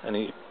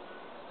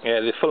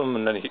the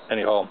filming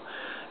any harm.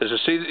 As I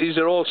say, these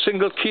are all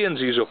single canes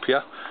these up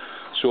here.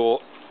 So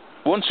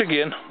once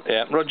again,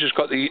 Roger's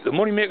got the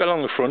money maker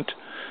along the front.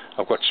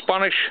 I've got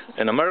Spanish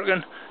and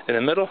American in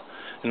the middle,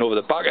 and over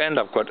the back end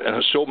I've got an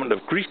assortment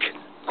of Greek,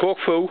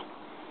 corkfu,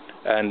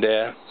 and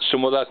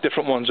some other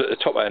different ones at the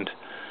top end.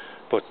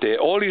 But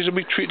all these will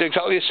be treated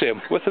exactly the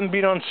same, with them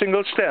being on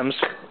single stems,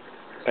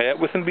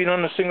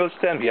 on a single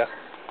stem here.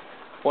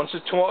 Once the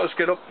tomatoes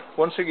get up,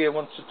 to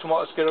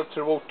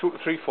about 2 to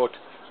 3 foot,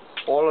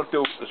 all I'll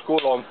do is go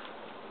along,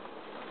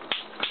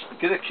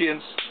 get the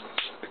canes,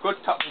 a good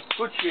tapping,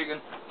 good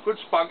shaking, good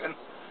spanking,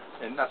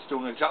 and that's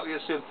doing exactly the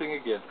same thing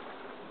again.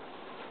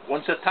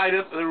 Once they're tied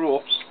up to the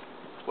ropes,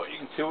 what you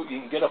can do,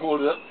 you can get a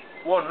hold of it,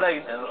 one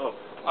line, and it'll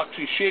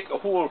actually shake a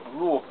whole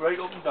rope right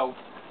up and down,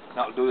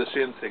 that'll do the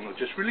same thing. It'll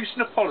just releasing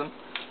the pollen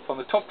from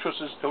the top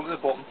trusses down to the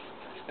bottom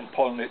and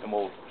pollinate them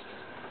all.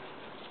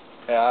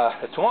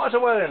 The tomatoes are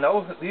well in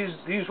now.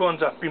 These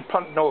ones I've been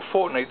planting now a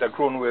fortnight, they're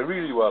growing away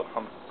really well.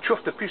 I'm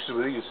chuffed to pieces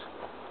with these.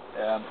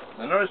 They're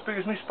not as big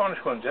as my Spanish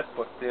ones yet,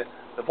 but they're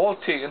all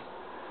taken.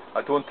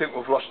 I don't think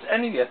we've lost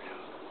any yet.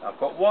 I've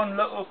got one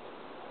little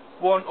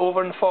one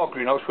over in the far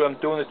greenhouse where I'm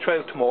doing the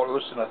trail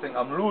tomatoes, and I think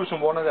I'm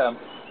losing one of them.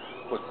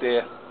 But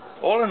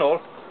all in all,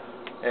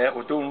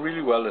 we're doing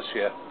really well this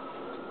year.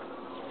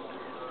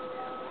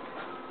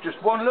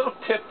 Just one little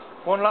tip,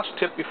 one last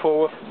tip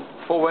before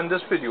we end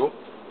this video,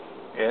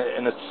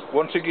 and it's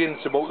once again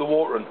it's about the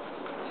watering.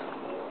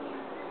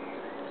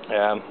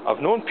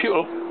 I've known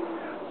people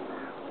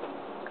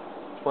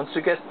once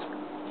they get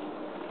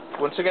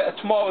the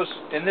tomatoes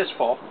in this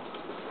far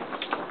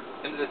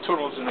into the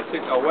tunnels, and I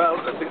think they're well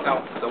off.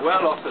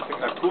 I think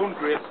they're growing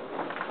great.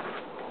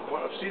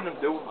 What I've seen them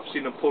do, I've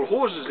seen them pull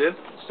hoses in,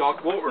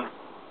 start watering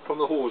from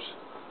the hose.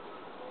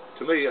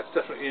 To me, that's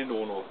definitely a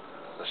no-no.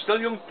 They're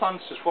still young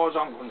plants as far as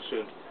I'm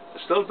concerned.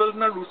 They're still building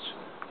their roots,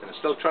 and they're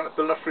still trying to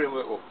build their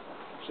framework up.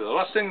 So the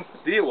last thing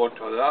they want,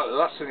 or the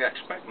last thing they're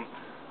expecting,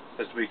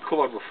 is to be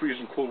covered with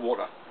freezing cold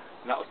water,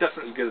 and that will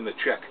definitely give them a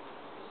check.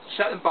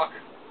 Set them back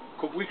a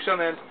couple of weeks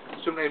on end,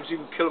 sometimes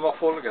even kill them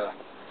off altogether.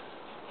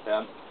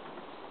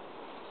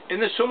 In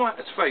the summer,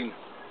 it's fine.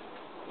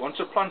 Once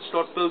the plants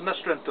start building their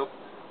strength up,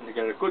 and they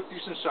get a good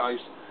decent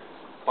size,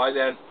 by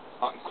then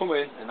I can come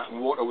in and I can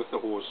water with the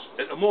hose.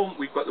 At the moment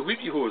we've got the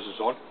weepy hoses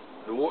on.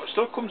 The water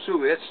still comes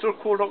through there, it's still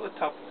cold out the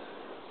tap,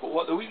 but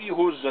what the weepy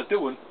hoses are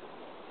doing,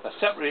 they're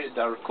separated,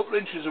 they're a couple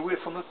of inches away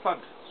from the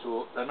plant,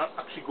 so they're not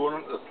actually going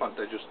into the plant,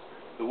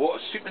 the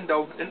water's seeping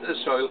down into the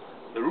soil,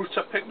 the roots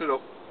are picking it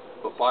up,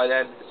 but by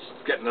then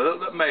it's getting a little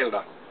bit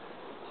milder.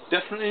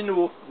 Definitely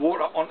no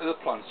water onto the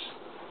plants.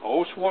 I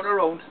always water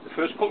around the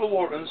first couple of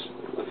waterings,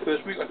 the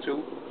first week or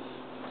two,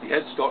 the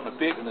head's starting to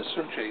bake in the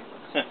sunshine.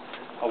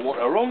 I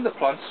water around the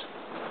plants,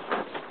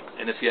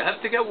 and if you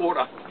have to get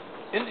water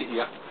into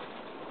here,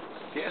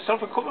 get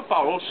yourself a couple of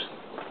barrels,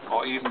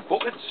 or even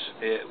buckets,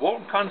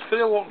 watering cans, fill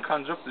your watering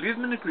cans up, leave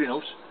them in the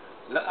greenhouse,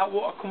 let that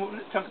water come up in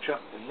the temperature,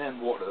 and then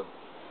water them.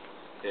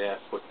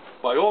 But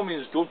by all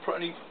means don't put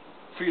any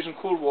freezing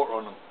cold water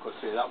on them, because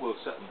that will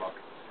set them back.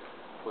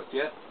 But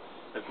yeah,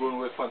 they're growing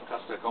away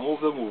fantastic. I'm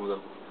over the moon with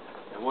them.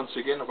 And once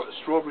again, I've got the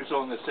strawberries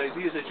on the side.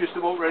 These are just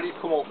about ready to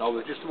come out now.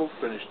 They're just about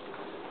finished.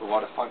 We've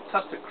had a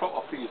fantastic crop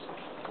of these.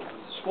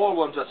 The small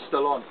ones are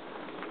still on.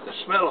 The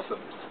smell of them,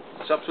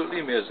 it's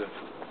absolutely amazing.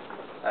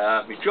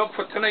 My job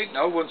for tonight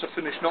now, once I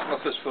finish knocking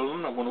off this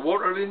filming, I'm going to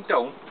water everything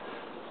down.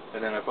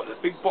 And then I've got the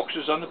big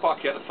boxes on the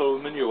back here to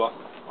fill with manure,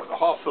 or the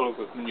half filled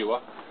with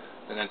manure.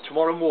 And then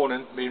tomorrow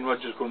morning, me and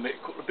Roger's going to make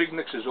a couple of big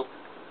mixes up.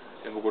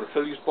 And we're going to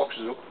fill these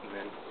boxes up. And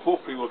then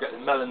hopefully we'll get the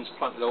melons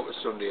planted out this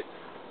Sunday.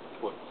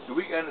 But the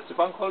weekend, it's a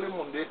bank holiday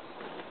Monday.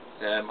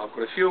 I've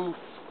got a few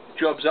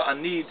jobs that I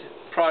need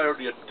to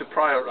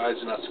prioritise,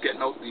 and that's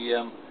getting out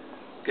the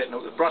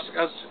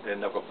brassicas,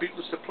 and I've got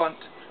beetles to plant,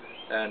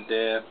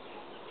 and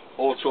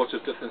all sorts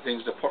of different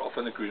things to put off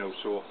in the greenhouse.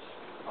 So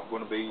I'm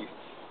going to be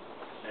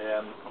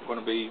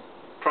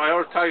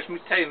prioritising my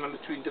time in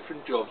between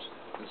different jobs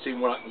and seeing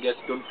what I can get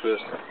done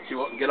first, see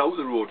what I can get out of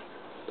the road,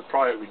 the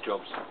priority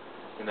jobs,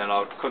 and then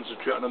I'll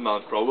concentrate on the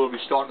melons. But I will be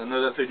starting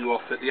another video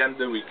off at the end of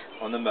the week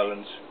on the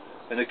melons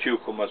and the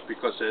cucumbers,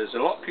 because there's a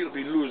lot of people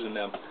been losing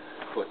them.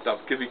 But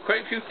I've given you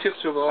quite a few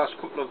tips over the last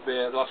couple of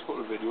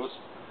videos,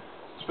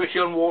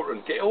 especially on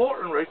watering. Get your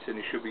watering right, and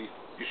you should be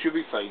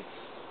fine.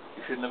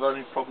 You shouldn't have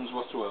any problems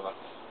whatsoever.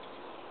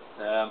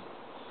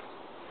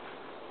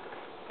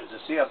 As I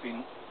say, I've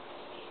been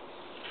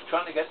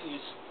trying to get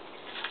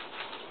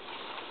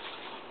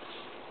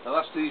the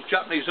last of these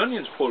Japanese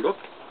onions pulled up,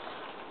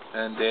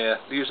 and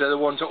these are the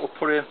ones that were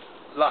put in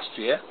last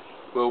year.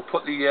 We'll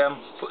put the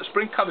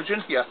spring cabbage in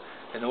here,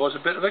 and there was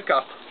a bit of a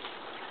gap,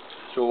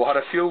 so we had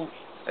a few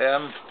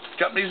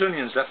Japanese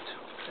onions left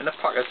in the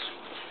packets,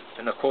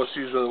 and of course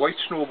these were the white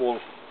snowball,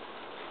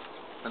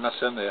 and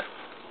that's in there,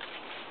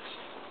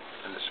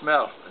 and the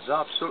smell is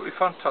absolutely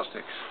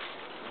fantastic,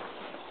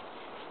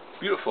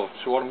 beautiful.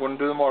 So what I'm going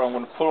to do tomorrow, I'm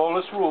going to pull all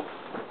this rope,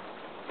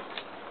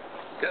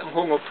 get them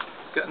hung up,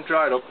 get them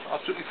dried up.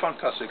 Absolutely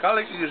fantastic. I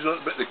like to use a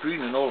little bit of the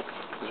green and all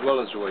as well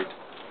as the white.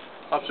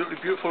 Absolutely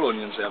beautiful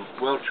onions, them,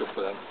 well chuffed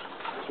for them.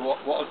 So what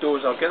I'll do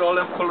is I'll get all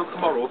them pulled up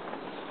tomorrow,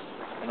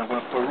 and I'm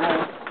going to put a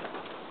row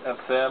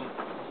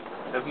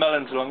of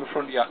melons along the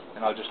front here,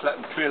 and I'll just let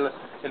them trail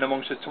in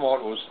amongst the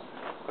tomatoes,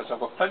 because I've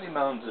got plenty of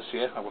melons this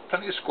year. I've got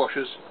plenty of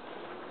squashes,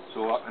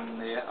 so I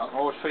can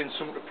always find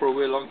something to put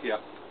away along here.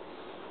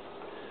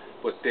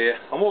 But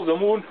I'm over the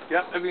moon.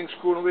 Yeah, everything's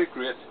going away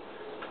great.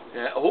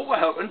 I hope we're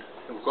helping.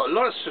 And we've got a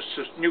lot of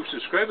new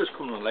subscribers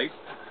coming online,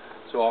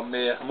 so I'm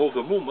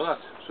over the moon with that.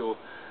 So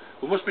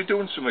we must be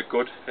doing something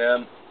good.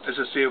 As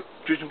I say,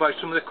 judging by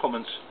some of the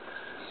comments.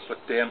 But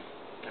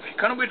if you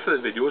can't wait for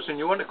the videos and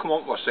you want to come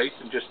on to our site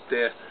and just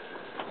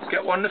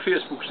get one on the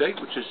Facebook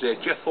site, which is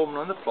Jeff Foreman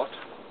on the Plot,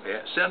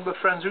 send a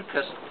friend's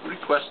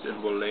request,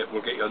 and we'll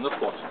get you on the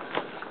plot.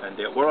 And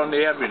we're on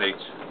there every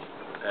night.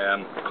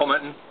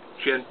 commenting,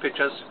 sharing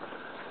pictures,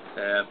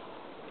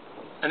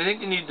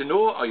 anything you need to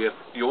know, or you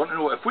want to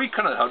know. If we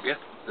cannot help you,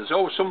 there's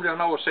always somebody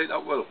on our site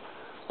that will.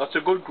 Lots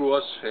of good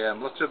growers,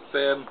 lots of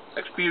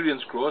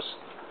experienced growers,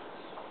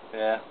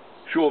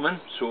 showmen.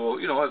 So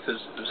you know, if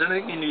there's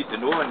anything you need to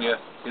know and you're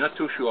not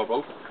too sure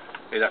about,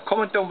 either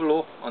comment down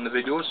below on the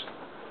videos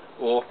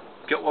or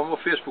get on our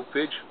Facebook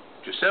page.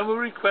 Just send a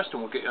request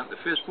and we'll get you onto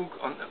Facebook,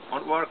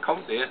 onto our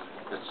account there.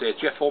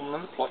 It's Jeff Holman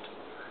on the plot,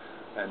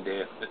 and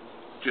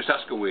just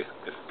ask away.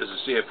 As I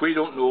say, if we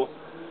don't know,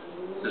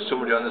 there's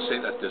somebody on the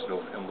site that does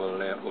know, and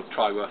we'll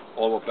try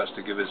all our best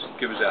to give us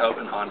a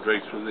helping hand right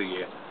through the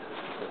year.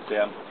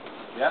 But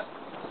yeah,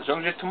 as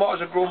long as your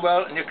tomatoes are growing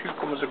well and your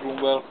cucumbers are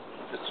growing well,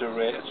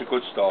 it's a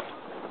good start.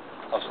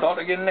 I'll start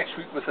again next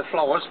week with the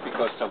flowers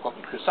because I've got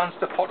my chrysanthemums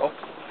to pot up.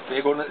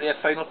 They're going into their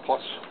final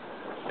pots.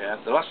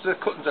 The last of the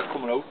cuttings are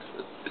coming out.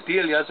 The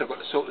dahlias, I've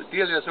got to sort the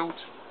dahlias out,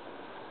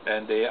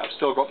 and I've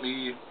still got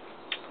me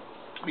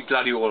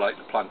gladioli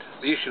to plant.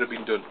 They should have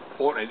been done a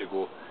fortnight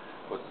ago,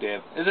 but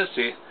as I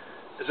say,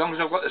 as long as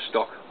I've got the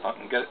stock, I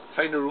can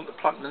find a room to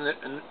plant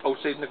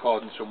outside in the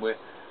garden somewhere,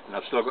 and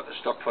I've still got the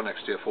stock for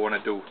next year for when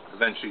I do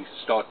eventually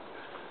start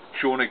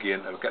showing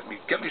again. I'll get me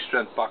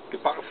strength back,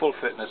 get back to full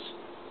fitness,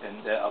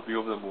 and I'll be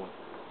over the moon.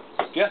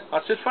 But yeah,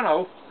 that's it for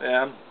now.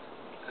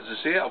 As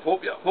I say, I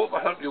hope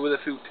I helped you with a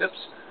few tips.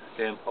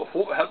 I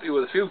hope I helped you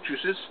with a few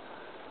juices.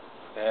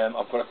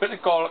 I've got a bit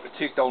of garlic to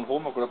take down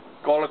home. I've got a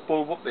garlic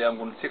bulb up there. I'm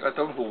going to take that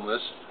down home with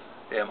this.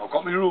 I've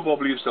got my rhubarb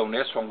leaves down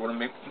there, so I'm going to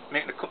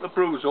make a couple of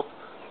brews up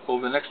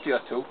over the next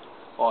year or two.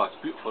 Oh, it's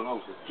beautiful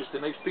now. It's just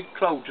a nice big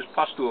cloud just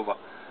passed over,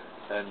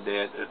 and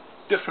the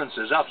difference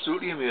is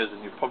absolutely amazing.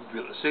 You'll probably be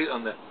able to see it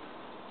on the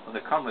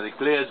camera. The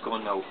glare's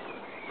gone now.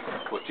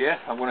 But yeah,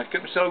 I'm going to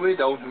get myself way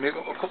down and make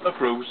up a couple of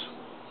brews.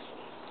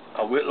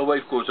 I'll wait till the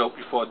wife goes out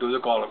before I do the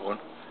garlic one,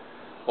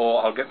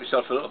 or I'll get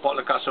myself a little bottle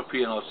of gas up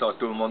here and I'll start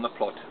doing them on the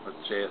plot. But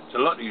it's a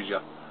lot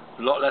easier,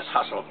 a lot less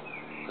hassle,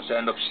 because I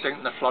end up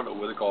stinking the floor out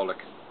with the garlic.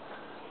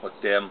 But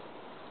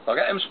I'll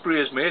get them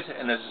sprays made,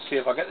 and as I say,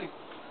 if I get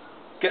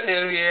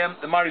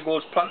the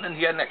marigolds planting in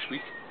here next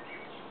week,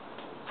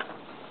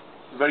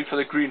 ready for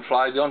the green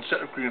fly, the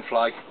onset of green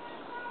fly,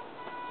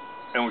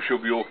 and we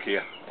should be okay.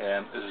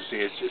 As I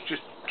say, it's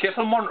just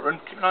careful monitoring,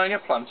 keep an eye on your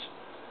plants.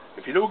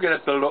 If you do get a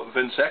build up of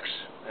insects,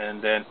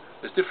 and then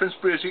there's different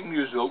sprays you can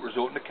use without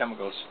resorting to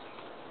chemicals,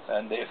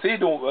 and if they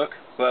don't work,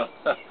 well,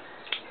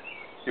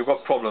 you've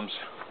got problems.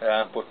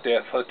 But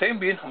for the time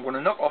being, I'm going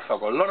to knock off. I've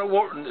got a lot of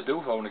watering to do.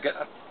 I want to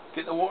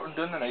get the watering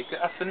done and I get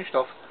that finished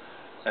off,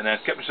 and then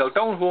get myself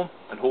down home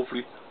and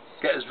hopefully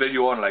get this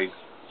video online.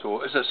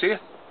 So as I say,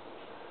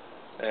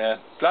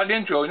 glad you're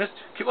enjoying it.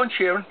 Keep on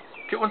sharing,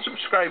 keep on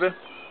subscribing,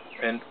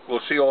 and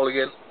we'll see you all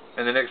again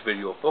in the next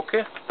video.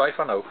 Okay, bye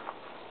for now.